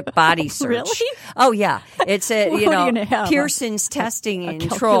strip body search. Really? Oh, yeah. It's What are you gonna have? Pearson's testing in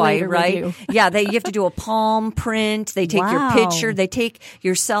Troy, calculator with right? you. Yeah, you have to do a palm fingerprint. They take your Wow. picture. They take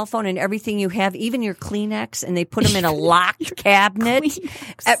your cell phone and everything you have, even your Kleenex, and they put them in a locked cabinet.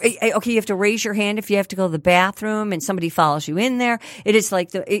 Okay, you have to raise your hand if you have to go to the bathroom and somebody follows you in there. It is like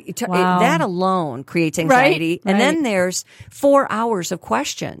Wow. that alone creates anxiety. Right, And then right. there's 4 hours of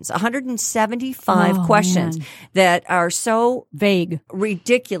questions, 175 questions man. that are so Vague.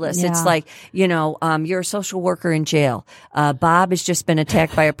 ridiculous. It's Yeah. like, you're a social worker in jail. Bob has just been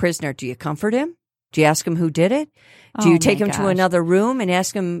attacked by a prisoner. Do you comfort him? Do you ask him who did it? Do Oh, you take my him to gosh. another room and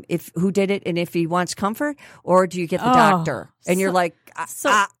ask him who did it and if he wants comfort? Or do you get the Oh, doctor? And you're like,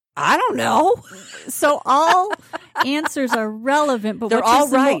 I don't know. So all answers are relevant, but They're which all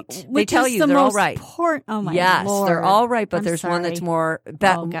is the right. They which tell is you the they're all most right. important. Oh my Yes, Lord. they're all right, but I'm there's one that's sorry. more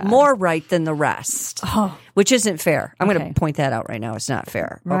Oh, God. more right than the rest, Oh, which isn't fair. I'm going Okay. to point that out right now. It's not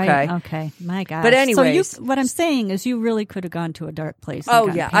fair. right. Okay. Okay. My God. But anyways. so what I'm saying is, you really could have gone to a dark place. and Oh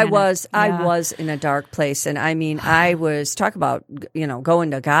gotten yeah, panicked. I Yeah. was in a dark place, and I mean, I was talk about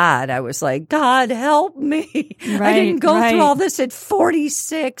going to God. I was like, God help me! I Right, didn't go right. through all this at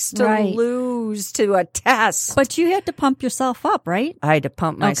 46 to Right. lose to a test. But you had to pump yourself up, right? I had to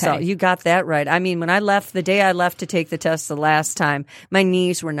pump myself. Okay. You got that right. I mean, when I left, the day I left to take the test the last time, my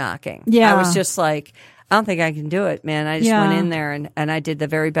knees were knocking. Yeah. I was just like, I don't think I can do it, man. I just went Yeah. in there and I did the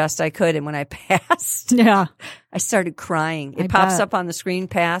very best I could. And when I passed, Yeah. I started crying. It I pops bet. up on the screen,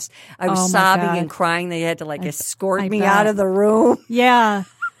 pass. I was Oh, my sobbing God. and crying. They had to escort I me bet. out of the room. Yeah.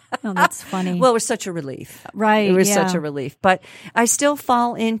 Oh, that's funny. Well, it was such a relief. right. It was yeah. such a relief. But I still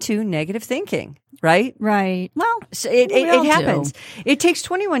fall into negative thinking, right? Right. Well, So it we all do. happens. It takes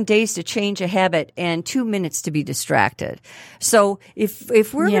 21 days to change a habit and 2 minutes to be distracted. So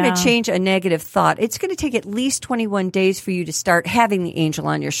if we're going Yeah. to change a negative thought, it's going to take at least 21 days for you to start having the angel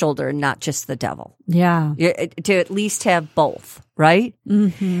on your shoulder and not just the devil. Yeah. To at least have both, right?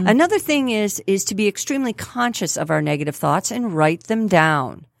 Mm-hmm. Another thing is to be extremely conscious of our negative thoughts and write them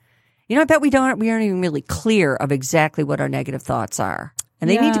down. I bet we aren't even really clear of exactly what our negative thoughts are. And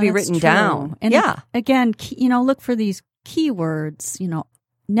they need to be that's written true. down. And yeah. again, look for these keywords,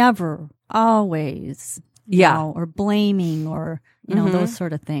 never, always, Yeah. or blaming or, those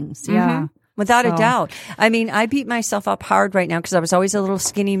sort of things. Yeah. Without a So- doubt. I mean, I beat myself up hard right now because I was always a little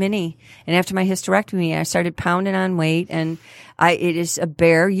skinny mini. And after my hysterectomy, I started pounding on weight and it is a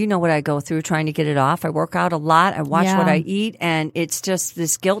bear. You know what I go through trying to get it off. I work out a lot. I watch Yeah. what I eat and it's just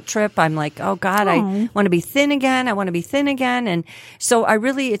this guilt trip. I'm like, oh God, I want to be thin again. I want to be thin again. And so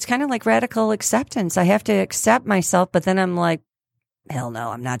it's kind of like radical acceptance. I have to accept myself, but then I'm like, hell no,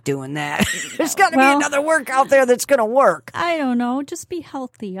 I'm not doing that. There's got to be Well- another work out there that's going to work. I don't know. Just be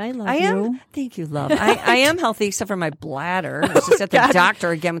healthy. I love I you. am. Thank you, love. I am healthy except for my bladder. I was just at the doctor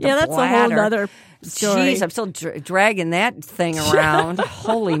again with Yeah, the that's bladder. a whole other story. Jeez, I'm still dragging that thing around.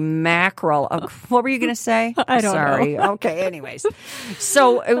 Holy mackerel. What were you going to say? I don't Sorry. Okay, anyways.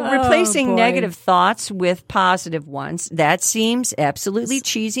 So replacing boy. negative thoughts with positive ones, that seems absolutely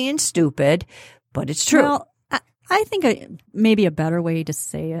cheesy and stupid, but it's true. Well, I think maybe a better way to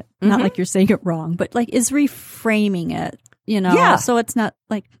say it, not like you're saying it wrong, but is reframing it, Yeah. So it's not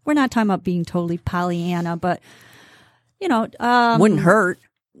like, we're not talking about being totally Pollyanna, but, Wouldn't hurt.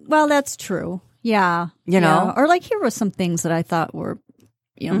 well, that's true. Yeah. You know? Or here were some things that I thought were,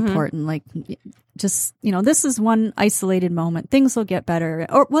 important, like just, this is one isolated moment. Things will get better.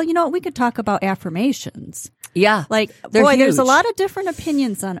 Or, well, we could talk about affirmations. Yeah. Like, They're there's a huge. lot of different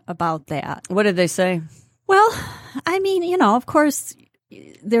opinions about that. What did they say? Well, I mean, of course,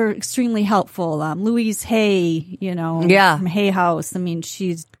 they're extremely helpful. Louise Hay, Yeah. from Hay House. I mean,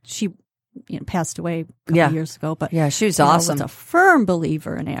 she passed away a couple Yeah. years ago, but Yeah, she was was awesome. a firm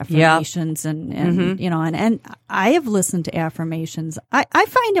believer in affirmations, and and I have listened to affirmations. I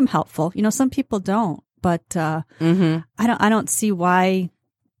find them helpful. Some people don't, but I don't see why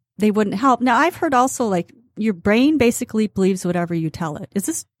they wouldn't help. Now, I've heard also your brain basically believes whatever you tell it. Is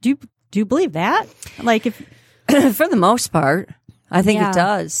this do you believe that? Like if For the most part, I think Yeah. it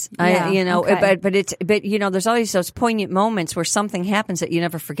does. Yeah, okay. But there's always those poignant moments where something happens that you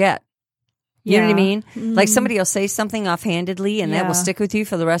never forget. You know what I Yeah. mean? Like somebody will say something offhandedly and that will Yeah. stick with you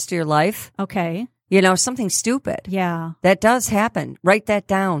for the rest of your life. Okay. Something stupid. Yeah. That does happen. Write that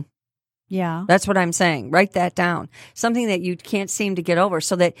down. Yeah. That's what I'm saying. Write that down. Something that you can't seem to get over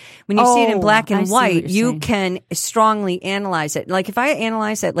so that when you see it in black I and see what white, you're you saying. can strongly analyze it. Like if I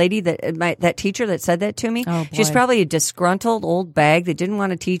analyze that lady that teacher that said that to me, Oh, she's boy. probably a disgruntled old bag that didn't want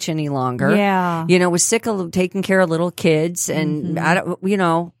to teach any longer. Yeah. Was sick of taking care of little kids and Mm-hmm. I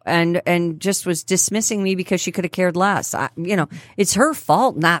don't, and just was dismissing me because she could have cared less. It's her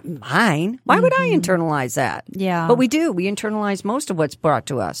fault, not mine. Why would I internalize that? Mm-hmm. Yeah. But we do. We internalize most of what's brought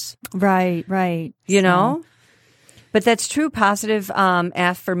to us. Right. Right. You know? But that's true. Positive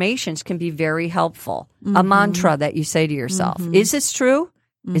affirmations can be very helpful. A mantra that you say to yourself. Is this true?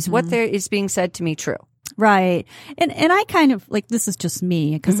 Is what there is being said to me true? Right. And I kind of like, this is just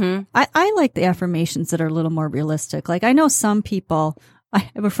me because I like the affirmations that are a little more realistic. Like I know some people, I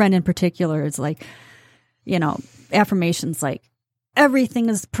have a friend in particular, is like, affirmations like everything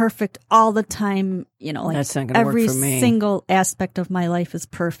is perfect all the time. Like that's not gonna every work for me. single aspect of my life is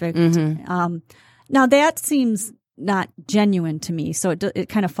perfect. Now that seems not genuine to me. So it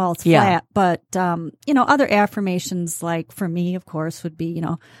kind of falls flat. But, other affirmations like for me, of course, would be,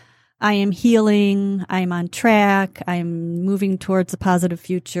 I am healing. I'm on track. I'm moving towards a positive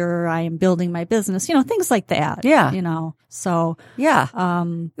future. I am building my business, things like that. Yeah. So. Yeah.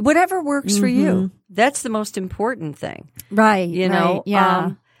 Whatever works for you. That's the most important thing. Right.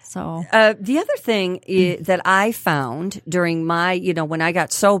 Yeah. So the other thing that I found during my, when I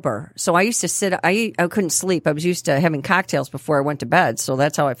got sober, so I used to sit, I couldn't sleep. I was used to having cocktails before I went to bed. So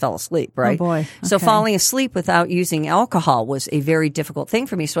that's how I fell asleep, right? Oh boy. So Okay. falling asleep without using alcohol was a very difficult thing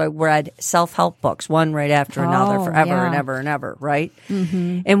for me. So I read self-help books, one right after another, Oh, forever yeah. and ever and ever, right?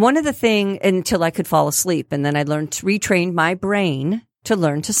 And one of the things, until I could fall asleep, and then I learned to retrain my brain to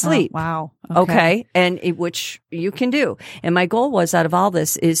learn to sleep. Oh, wow. Okay. And which you can do. And my goal was out of all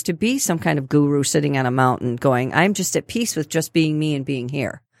this is to be some kind of guru sitting on a mountain going, I'm just at peace with just being me and being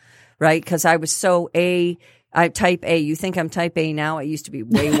here. Right. Cause I was so type A. You think I'm type A now? I used to be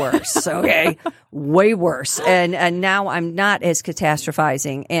way worse. Okay. Way worse. And now I'm not as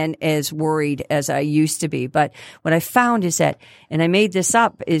catastrophizing and as worried as I used to be. But what I found is that, and I made this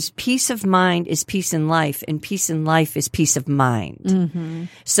up, is peace of mind is peace in life, and peace in life is peace of mind.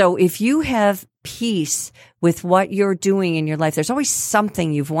 So if you have peace with what you're doing in your life, there's always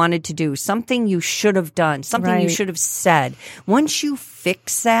something you've wanted to do, something you should have done, something you Right. should have said. Once you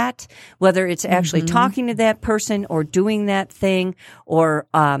fix that, whether it's actually talking to that person or doing that thing or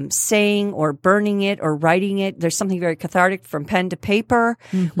saying or burning it or writing it, there's something very cathartic from pen to paper.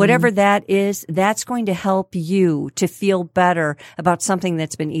 Whatever that is, that's going to help you to feel better about something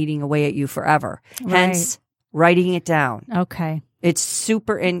that's been eating away at you forever. Hence, writing it down. Okay. It's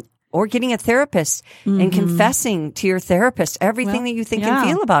super, or getting a therapist and confessing to your therapist everything that you think and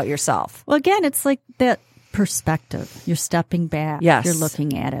feel about yourself. Well, again, it's like that perspective. You're stepping back. Yes. You're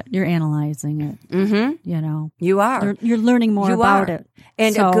looking at it. You're analyzing it. You are. You're learning more You about are. it.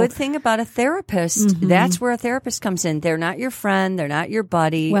 And So- a good thing about a therapist, that's where a therapist comes in. They're not your friend. They're not your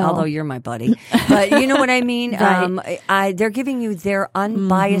buddy, Well- although you're my buddy. But you know what I mean? Right. They're giving you their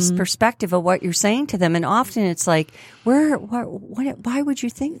unbiased perspective of what you're saying to them. And often it's like, why would you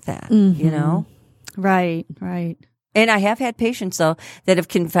think that? Right. And I have had patients, though, that have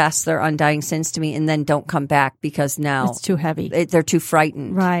confessed their undying sins to me and then don't come back because now It's too heavy. they're too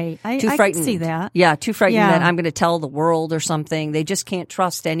frightened. Right. I Too can frightened. see that. Yeah, too frightened Yeah. that I'm going to tell the world or something. They just can't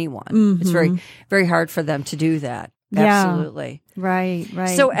trust anyone. It's very, very hard for them to do that. Yeah. Absolutely. Right.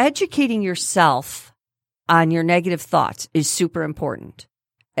 So educating yourself on your negative thoughts is super important.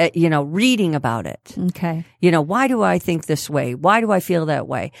 Reading about it. Okay. Why do I think this way? Why do I feel that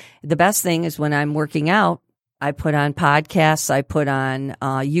way? The best thing is when I'm working out, I put on podcasts, I put on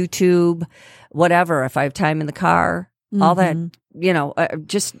YouTube, whatever, if I have time in the car, all that,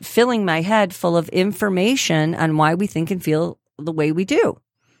 just filling my head full of information on why we think and feel the way we do.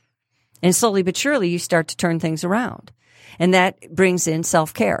 And slowly but surely, you start to turn things around. And that brings in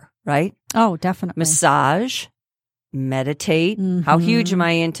self-care, right? Oh, definitely. Massage, meditate. How huge am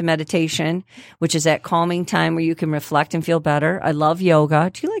I into meditation, which is that calming time where you can reflect and feel better. I love yoga.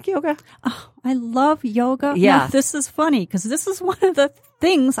 Do you like yoga? I love yoga. Yeah. Now, this is funny because this is one of the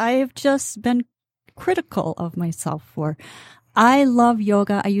things I have just been critical of myself for. I love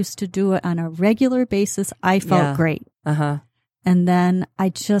yoga. I used to do it on a regular basis. I felt Yeah. great. Uh-huh. And then I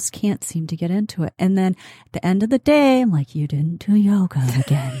just can't seem to get into it. And then at the end of the day, I'm like, you didn't do yoga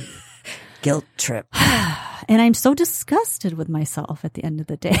again. Guilt trip. And I'm so disgusted with myself at the end of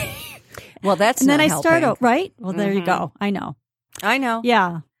the day. Well, that's And then not I helping. start out, right? Well, there you go. I know. I know.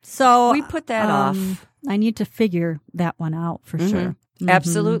 Yeah. So We put that off. I need to figure that one out for sure.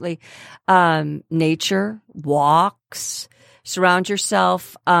 Absolutely. Nature, walks, surround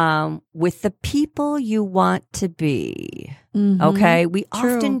yourself with the people you want to be. Okay. We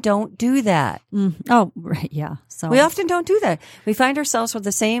True. often don't do that. Oh, right. Yeah. So We often don't do that. We find ourselves with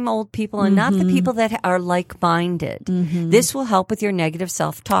the same old people and not the people that are like-minded. This will help with your negative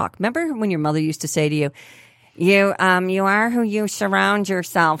self-talk. Remember when your mother used to say to you, you are who you surround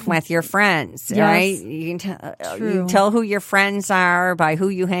yourself with, your friends, Yes. right? You can True. tell who your friends are by who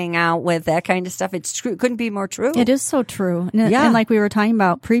you hang out with, that kind of stuff. It's true. Couldn't be more true. it is so true. And, Yeah. and like we were talking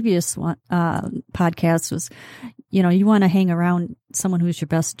about previous one, podcast was, you want to hang around someone who's your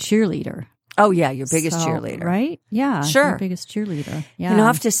best cheerleader. Oh, yeah, your biggest So, cheerleader. right? Yeah, Sure. your biggest cheerleader. Yeah, You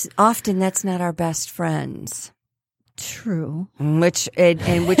know, often that's not our best friends, true. which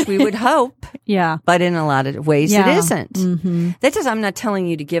we would hope, Yeah, but in a lot of ways Yeah. it isn't. mm-hmm. I'm not telling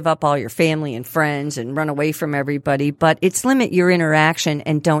you to give up all your family and friends and run away from everybody, but it's limit your interaction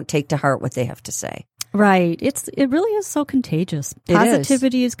and don't take to heart what they have to say. Right. It really is so contagious. It is.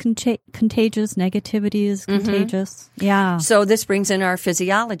 Positivity is contagious. Negativity is contagious. Yeah. So this brings in our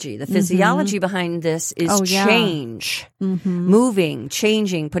physiology. The physiology behind this is Oh, yeah. change, moving,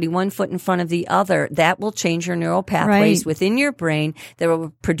 changing, putting one foot in front of the other. That will change your neural pathways Right. within your brain that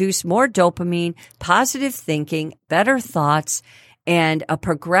will produce more dopamine, positive thinking, better thoughts, and a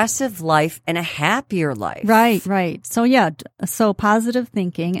progressive life and a happier life. Right. So yeah, so positive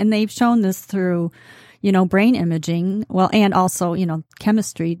thinking, and they've shown this through, brain imaging. Well, and also,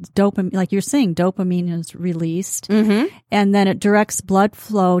 chemistry, dopamine, like you're saying, dopamine is released, and then it directs blood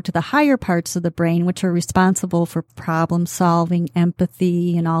flow to the higher parts of the brain, which are responsible for problem solving,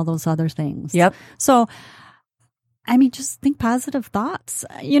 empathy, and all those other things. Yep. So, just think positive thoughts,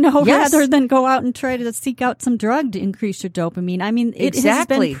 Yes. rather than go out and try to seek out some drug to increase your dopamine. It has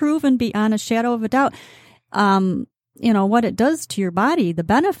Exactly. been proven beyond a shadow of a doubt, what it does to your body, the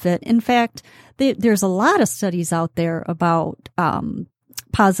benefit. In fact, there's a lot of studies out there about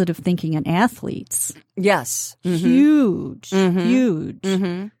positive thinking in athletes. Yes. Huge.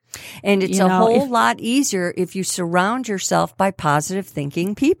 And it's You a know, whole if- lot easier if you surround yourself by positive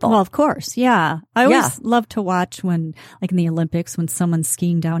thinking people. Well, of course. Yeah. I always Yeah. love to watch when, like in the Olympics, when someone's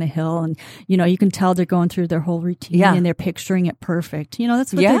skiing down a hill and, you can tell they're going through their whole routine Yeah. and they're picturing it perfect.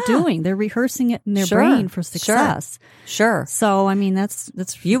 That's what Yeah. they're doing. They're rehearsing it in their Sure. brain for success. Sure. So,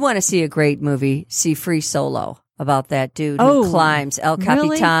 that's You want to see a great movie, see Free Solo, about that dude who Oh, climbs El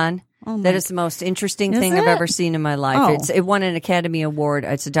really? Capitan. Oh my- That is the most interesting Is thing I've it? ever seen in my life. Oh. It won an Academy Award.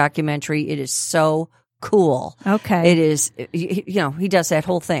 It's a documentary. It is so cool. Okay. It is, he does that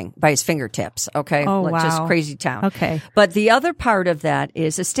whole thing by his fingertips. Okay. Oh, Just wow. crazy town. Okay. But the other part of that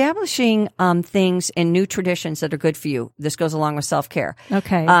is establishing things and new traditions that are good for you. This goes along with self-care.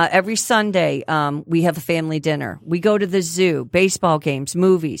 Okay. Every Sunday, we have a family dinner. We go to the zoo, baseball games,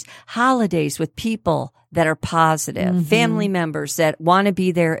 movies, holidays with people that are positive, family members that want to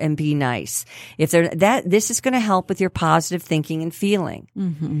be there and be nice. This is going to help with your positive thinking and feeling.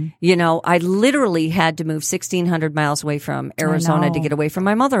 I literally had to move 1,600 miles away from Arizona to know. get away from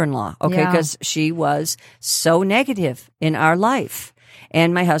my mother-in-law. Okay. Yeah. Because she was so negative in our life.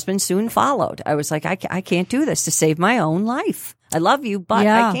 And my husband soon followed. I was like, I can't do this to save my own life. I love you, but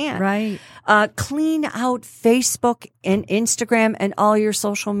I can't. Right. Clean out Facebook and Instagram and all your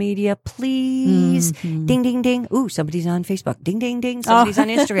social media, please. Ding, ding, ding. Ooh, somebody's on Facebook. Ding, ding, ding. Somebody's on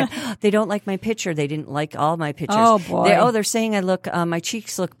Instagram. They don't like my picture. They didn't like all my pictures. Oh, boy. They're saying my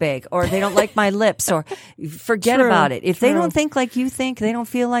cheeks look big, or they don't like my lips, or forget True, about it. If they true. don't think like you think, they don't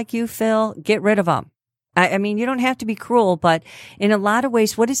feel like you feel, get rid of them. You don't have to be cruel, but in a lot of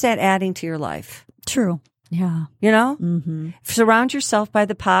ways, what is that adding to your life? True. Yeah. Surround yourself by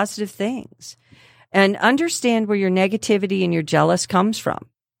the positive things and understand where your negativity and your jealous comes from.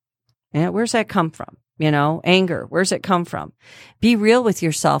 And where's that come from? Anger. Where's it come from? Be real with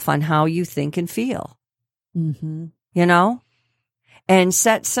yourself on how you think and feel, and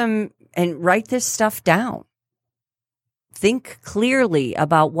and write this stuff down. Think clearly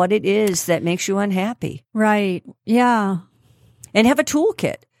about what it is that makes you unhappy. Right. Yeah. And have a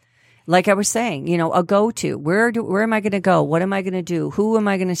toolkit. Like I was saying, a go-to. Where am I going to go? What am I going to do? Who am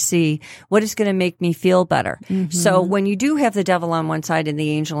I going to see? What is going to make me feel better? So when you do have the devil on one side and the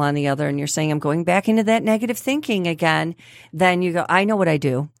angel on the other, and you're saying, I'm going back into that negative thinking again, then you go, I know what I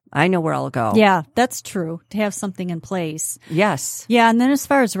do. I know where I'll go. Yeah, that's true. To have something in place. Yes. Yeah. And then as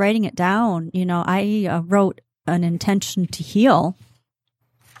far as writing it down, I wrote an intention to heal.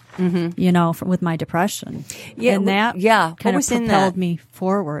 With my depression. Yeah, and that what kind of was in propelled that? me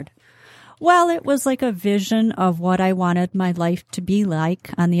forward. Well, it was like a vision of what I wanted my life to be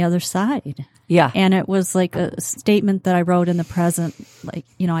like on the other side. Yeah. And it was like a statement that I wrote in the present. Like,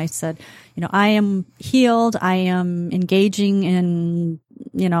 I said, I am healed. I am engaging in,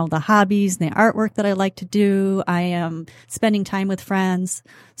 the hobbies and the artwork that I like to do. I am spending time with friends.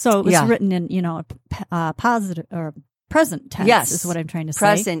 So it was written in, a positive or present tense Yes. is what I'm trying to say.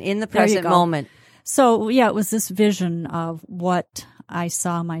 Present, in the There you present go. moment. So, yeah, it was this vision of what I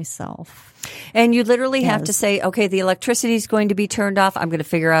saw myself. And you literally have to Yes. say, okay, the electricity is going to be turned off. I'm going to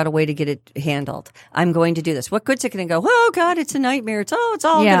figure out a way to get it handled. I'm going to do this. What good's it going to go? Oh God, it's a nightmare. It's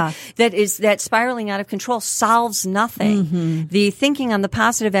all Yeah. good. That spiraling out of control solves nothing. Mm-hmm. The thinking on the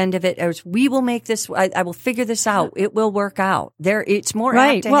positive end of it is, we will make this. I will figure this out. It will work out. It's more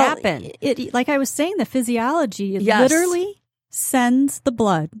apt to happen. It, like I was saying, the physiology it Yes. literally sends the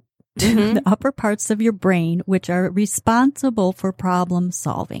blood to Mm-hmm. the upper parts of your brain, which are responsible for problem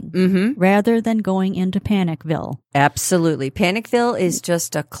solving, rather than going into Panicville. Absolutely. Panicville is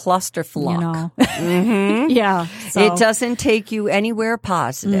just a clusterfuck. You know, Mhm. yeah, so, It doesn't take you anywhere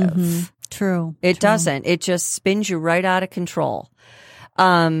positive. True. It true. doesn't. It just spins you right out of control.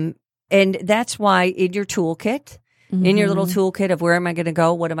 And that's why in your toolkit, in your little toolkit of where am I going to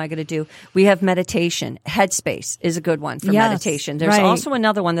go? What am I going to do? We have meditation. Headspace is a good one for Yes, meditation. There's right. also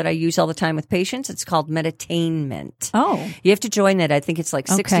another one that I use all the time with patients. It's called Meditainment. Oh, You have to join it. I think it's like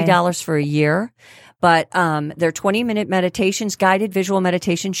 $60 for a year. But they're 20-minute meditations, guided visual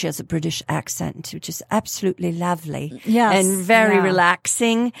meditation. She has a British accent, which is absolutely lovely. Yes, And very yeah.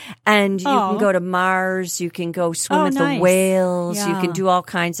 relaxing. And you can Oh. go to Mars. You can go swim Oh, with nice. the whales. You Yeah. can do all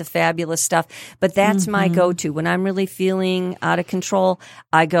kinds of fabulous stuff. But that's my go-to. When I'm really feeling out of control,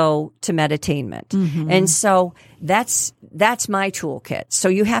 I go to Meditainment. And so that's my toolkit. So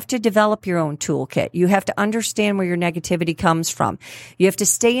you have to develop your own toolkit. You have to understand where your negativity comes from. You have to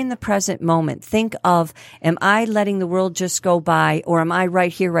stay in the present moment. Think of, am I letting the world just go by, or am I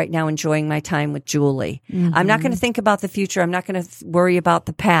right here, right now, enjoying my time with Julie? I'm not going to think about the future. I'm not going to worry about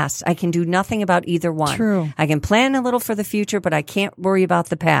the past. I can do nothing about either one. True. I can plan a little for the future, but I can't worry about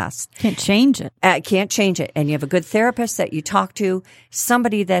the past. can't change it. Can't change it. And you have a good therapist that you talk to,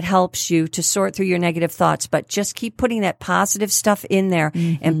 somebody that helps you to sort through your negative thoughts, but just keep putting that positive stuff in there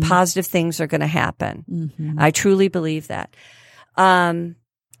and positive things are going to happen. I truly believe that.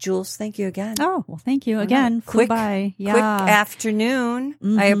 Jules, thank you again. Oh, well, thank you again. Flew Quick, by. Yeah. quick afternoon.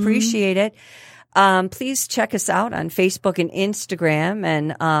 I appreciate it. Please check us out on Facebook and Instagram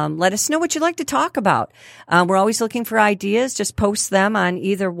and let us know what you'd like to talk about. We're always looking for ideas. Just post them on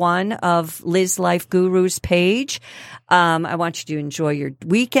either one of Liz Life Guru's page. I want you to enjoy your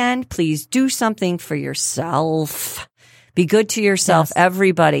weekend. Please do something for yourself. Be good to yourself,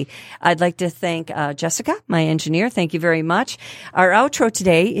 everybody. I'd like to thank Jessica, my engineer. Thank you very much. Our outro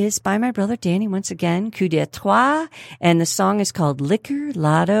today is by my brother Danny, once again, Coup de Trois, and the song is called Liquor,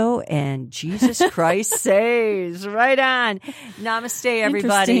 Lotto, and Jesus Christ Saves. Right on. Namaste,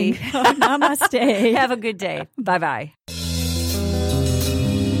 everybody. Interesting. Oh, namaste. Have a good day. Bye-bye.